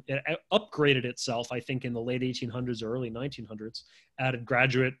it upgraded itself, I think, in the late 1800s or early 1900s, added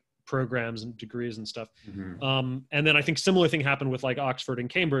graduate programs and degrees and stuff. And then I think similar thing happened with like Oxford and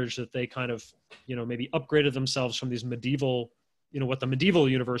Cambridge, that they kind of, maybe upgraded themselves from these medieval, what the medieval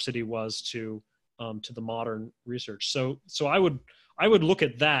university was to the modern research. So I would look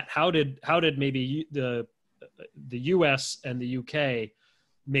at that. How did maybe the US and the UK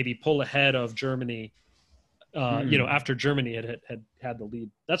maybe pull ahead of Germany, after Germany had the lead?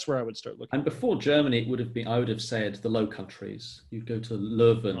 That's where I would start looking. And before Germany, it would have been, I would have said, the Low Countries. You'd go to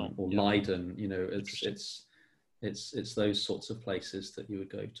Leuven or Leiden. It's those sorts of places that you would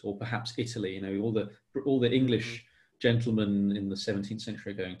go to, or perhaps Italy. All the English gentlemen in the 17th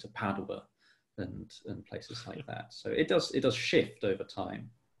century are going to Padua and places like that. So it does shift over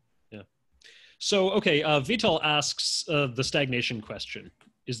time. Yeah. So okay, Vital asks the stagnation question.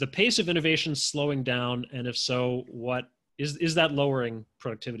 Is the pace of innovation slowing down? And if so, what is that lowering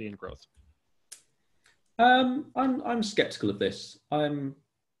productivity and growth? I'm skeptical of this. I'm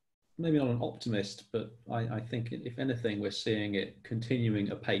maybe not an optimist, but I think if anything, we're seeing it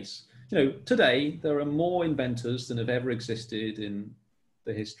continuing apace. Today there are more inventors than have ever existed in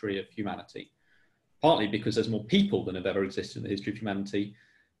the history of humanity. Partly because there's more people than have ever existed in the history of humanity,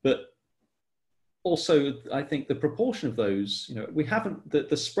 but also I think the proportion of those, we haven't,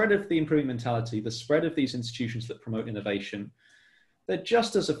 the spread of the improving mentality, the spread of these institutions that promote innovation, they're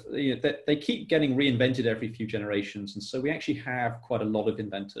just as, they keep getting reinvented every few generations. And so we actually have quite a lot of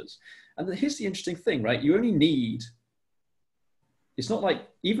inventors. And here's the interesting thing, right? You only need, it's not like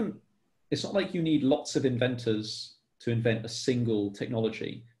you need lots of inventors to invent a single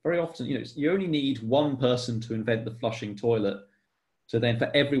technology. Very often, you only need one person to invent the flushing toilet to then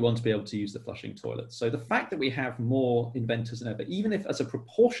for everyone to be able to use the flushing toilet. So the fact that we have more inventors than ever, even if as a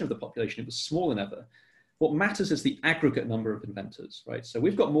proportion of the population it was smaller than ever, what matters is the aggregate number of inventors, right? So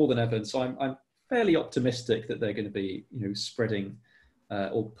we've got more than ever. And so I'm fairly optimistic that they're going to be, spreading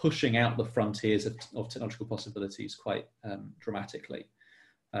or pushing out the frontiers of technological possibilities quite dramatically.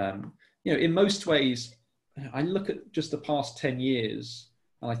 In most ways, I look at just the past 10 years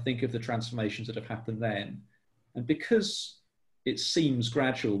and I think of the transformations that have happened then. And because it seems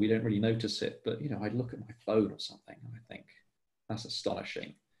gradual, we don't really notice it. But, I look at my phone or something and I think, that's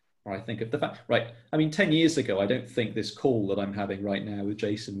astonishing. or I think of the fact, right, I mean, 10 years ago, I don't think this call that I'm having right now with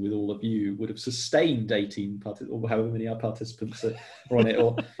Jason, with all of you, would have sustained 18 or however many our participants are on it,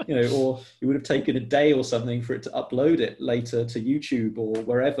 or, or it would have taken a day or something for it to upload it later to YouTube or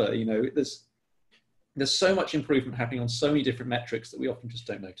wherever. There's so much improvement happening on so many different metrics that we often just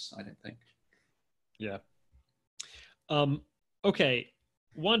don't notice, I don't think. Yeah. Okay.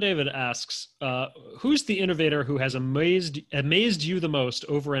 Juan David asks, who's the innovator who has amazed you the most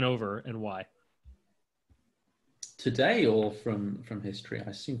over and over, and why? Today or from history? I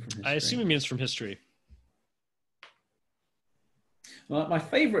assume from history. I assume it means from history. Well, my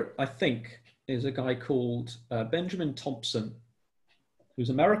favorite, I think, is a guy called Benjamin Thompson, who's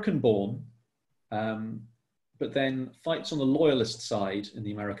American-born, but then fights on the loyalist side in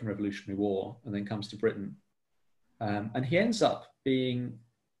the American Revolutionary War, and then comes to Britain. And he ends up being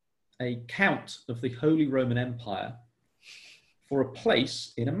a count of the Holy Roman Empire for a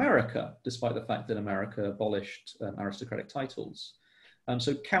place in America, despite the fact that America abolished aristocratic titles.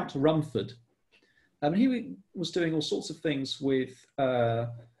 So Count Rumford. He was doing all sorts of things with what's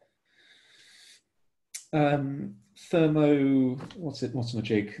my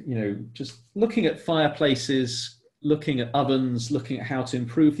jig? Just looking at fireplaces, looking at ovens, looking at how to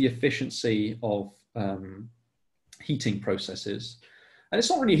improve the efficiency of heating processes. And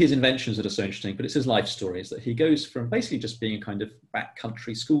it's not really his inventions that are so interesting, but it's his life stories, that he goes from basically just being a kind of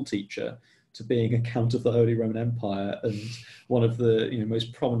backcountry school teacher to being a count of the Holy Roman Empire and one of the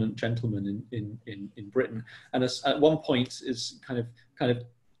most prominent gentlemen in Britain. And at one point is kind of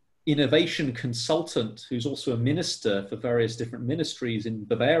innovation consultant who's also a minister for various different ministries in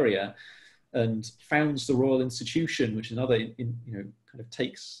Bavaria, and founds the Royal Institution, which is another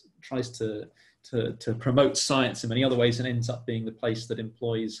tries to promote science in many other ways, and ends up being the place that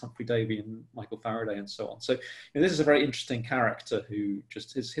employs Humphrey Davy and Michael Faraday and so on. So this is a very interesting character who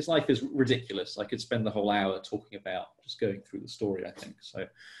just, his life is ridiculous. I could spend the whole hour talking about just going through the story, I think. So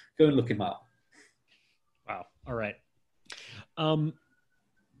go and look him up. Wow. All right.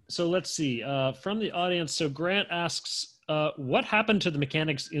 So let's see, from the audience. So Grant asks, what happened to the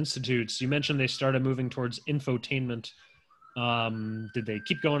Mechanics Institutes? You mentioned they started moving towards infotainment. Did they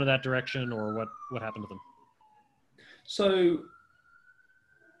keep going in that direction, or what happened to them? So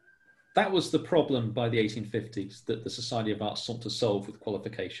that was the problem by the 1850s that the Society of Arts sought to solve with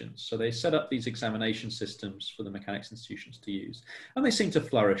qualifications. So they set up these examination systems for the mechanics institutions to use. And they seem to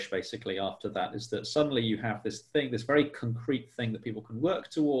flourish basically after that, is that suddenly you have this thing, this very concrete thing that people can work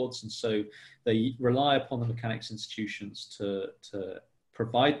towards. And so they rely upon the mechanics institutions to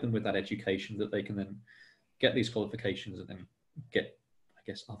provide them with that education, that they can then get these qualifications and then get, I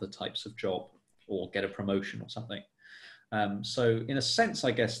guess, other types of job or get a promotion or something. So in a sense,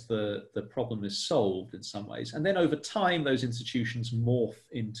 I guess the problem is solved in some ways. And then over time, those institutions morph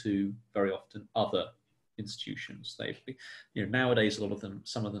into very often other institutions. Nowadays, some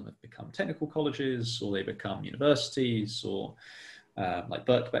of them have become technical colleges, or they become universities, or like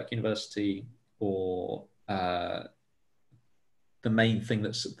Birkbeck University, or the main thing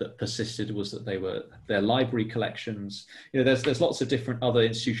that persisted was that they were their library collections. There's lots of different other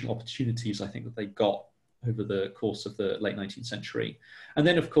institutional opportunities, I think, that they got over the course of the late 19th century. And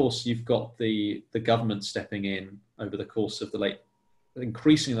then, of course, you've got the government stepping in over the course of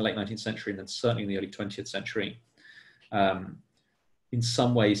increasingly in the late 19th century, and then certainly in the early 20th century, in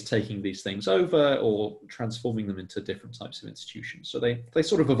some ways taking these things over or transforming them into different types of institutions. So they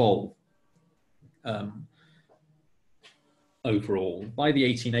sort of evolve. Overall, by the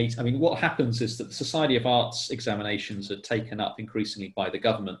 1880s, what happens is that the Society of Arts examinations are taken up increasingly by the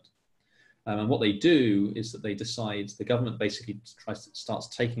government. And what they do is that the government basically starts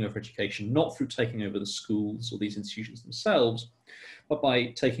taking over education, not through taking over the schools or these institutions themselves, but by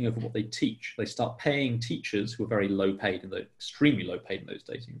taking over what they teach. They start paying teachers who are very low paid, and extremely low paid in those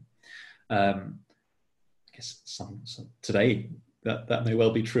days. I guess some today that may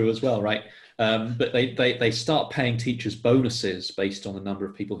well be true as well, right? But they start paying teachers bonuses based on the number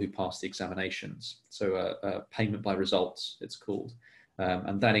of people who pass the examinations. So payment by results, it's called.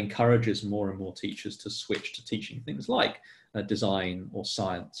 And that encourages more and more teachers to switch to teaching things like design or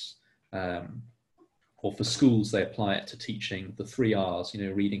science. Or for schools, they apply it to teaching the 3 R's,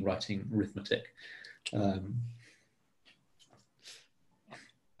 reading, writing, arithmetic.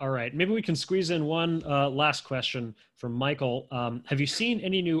 All right, maybe we can squeeze in one last question from Michael. Have you seen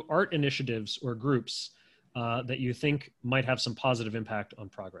any new art initiatives or groups that you think might have some positive impact on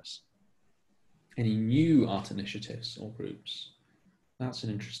progress? Any new art initiatives or groups? That's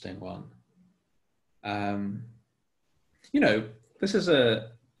an interesting one. This is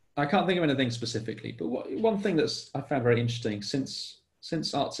I can't think of anything specifically, but one thing I found very interesting since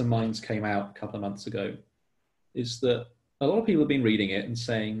since Arts and Minds came out a couple of months ago is that a lot of people have been reading it and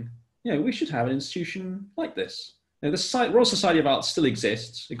saying, we should have an institution like this. The Royal Society of Arts still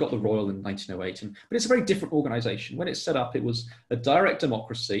exists. It got the Royal in 1908, but it's a very different organization. When it set up, it was a direct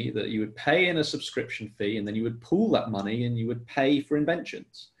democracy that you would pay in a subscription fee, and then you would pool that money and you would pay for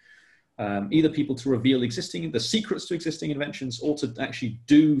inventions. Either people to reveal the secrets to existing inventions, or to actually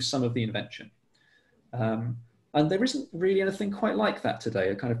do some of the invention. And there isn't really anything quite like that today,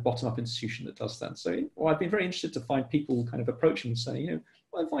 a kind of bottom-up institution that does that. So I've been very interested to find people kind of approaching and saying,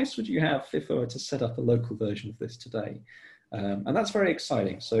 what advice would you have if I were to set up a local version of this today? And that's very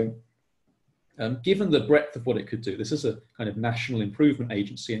exciting. So given the breadth of what it could do, this is a kind of national improvement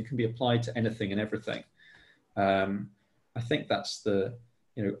agency and can be applied to anything and everything. I think that's the,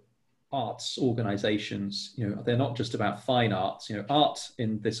 arts organizations, they're not just about fine arts. Art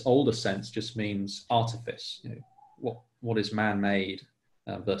in this older sense just means artifice, what is man-made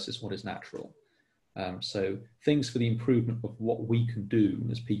versus what is natural. So things for the improvement of what we can do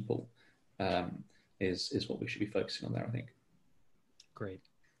as people is what we should be focusing on there, I think. Great.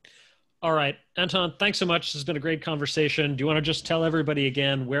 All right, Anton, thanks so much. This has been a great conversation. Do you want to just tell everybody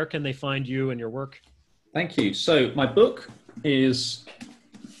again, where can they find you and your work? Thank you. So my book is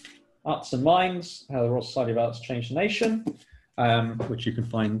Arts and Minds, How the Royal Society of Arts Changed the Nation, which you can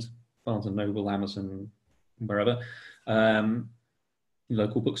find Barnes & Noble, Amazon, wherever.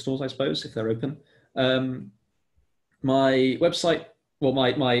 Local bookstores, I suppose, if they're open. My website, well,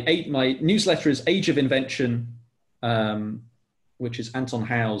 my newsletter is Age of Invention, which is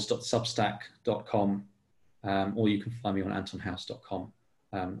antonhowes.substack.com, or you can find me on antonhowes.com.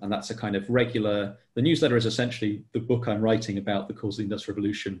 And that's a kind of regular, the newsletter is essentially the book I'm writing about the cause of the Industrial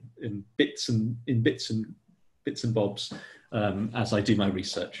Revolution in bits and bobs as I do my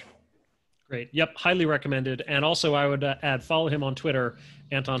research. Great. Yep. Highly recommended. And also I would add, follow him on Twitter,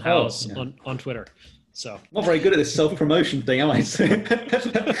 Anton Howes on Twitter. So not very good at this self-promotion thing, am I?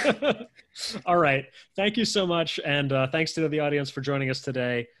 All right. Thank you so much. And thanks to the audience for joining us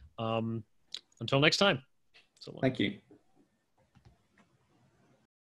today. Until next time. So long. Thank you.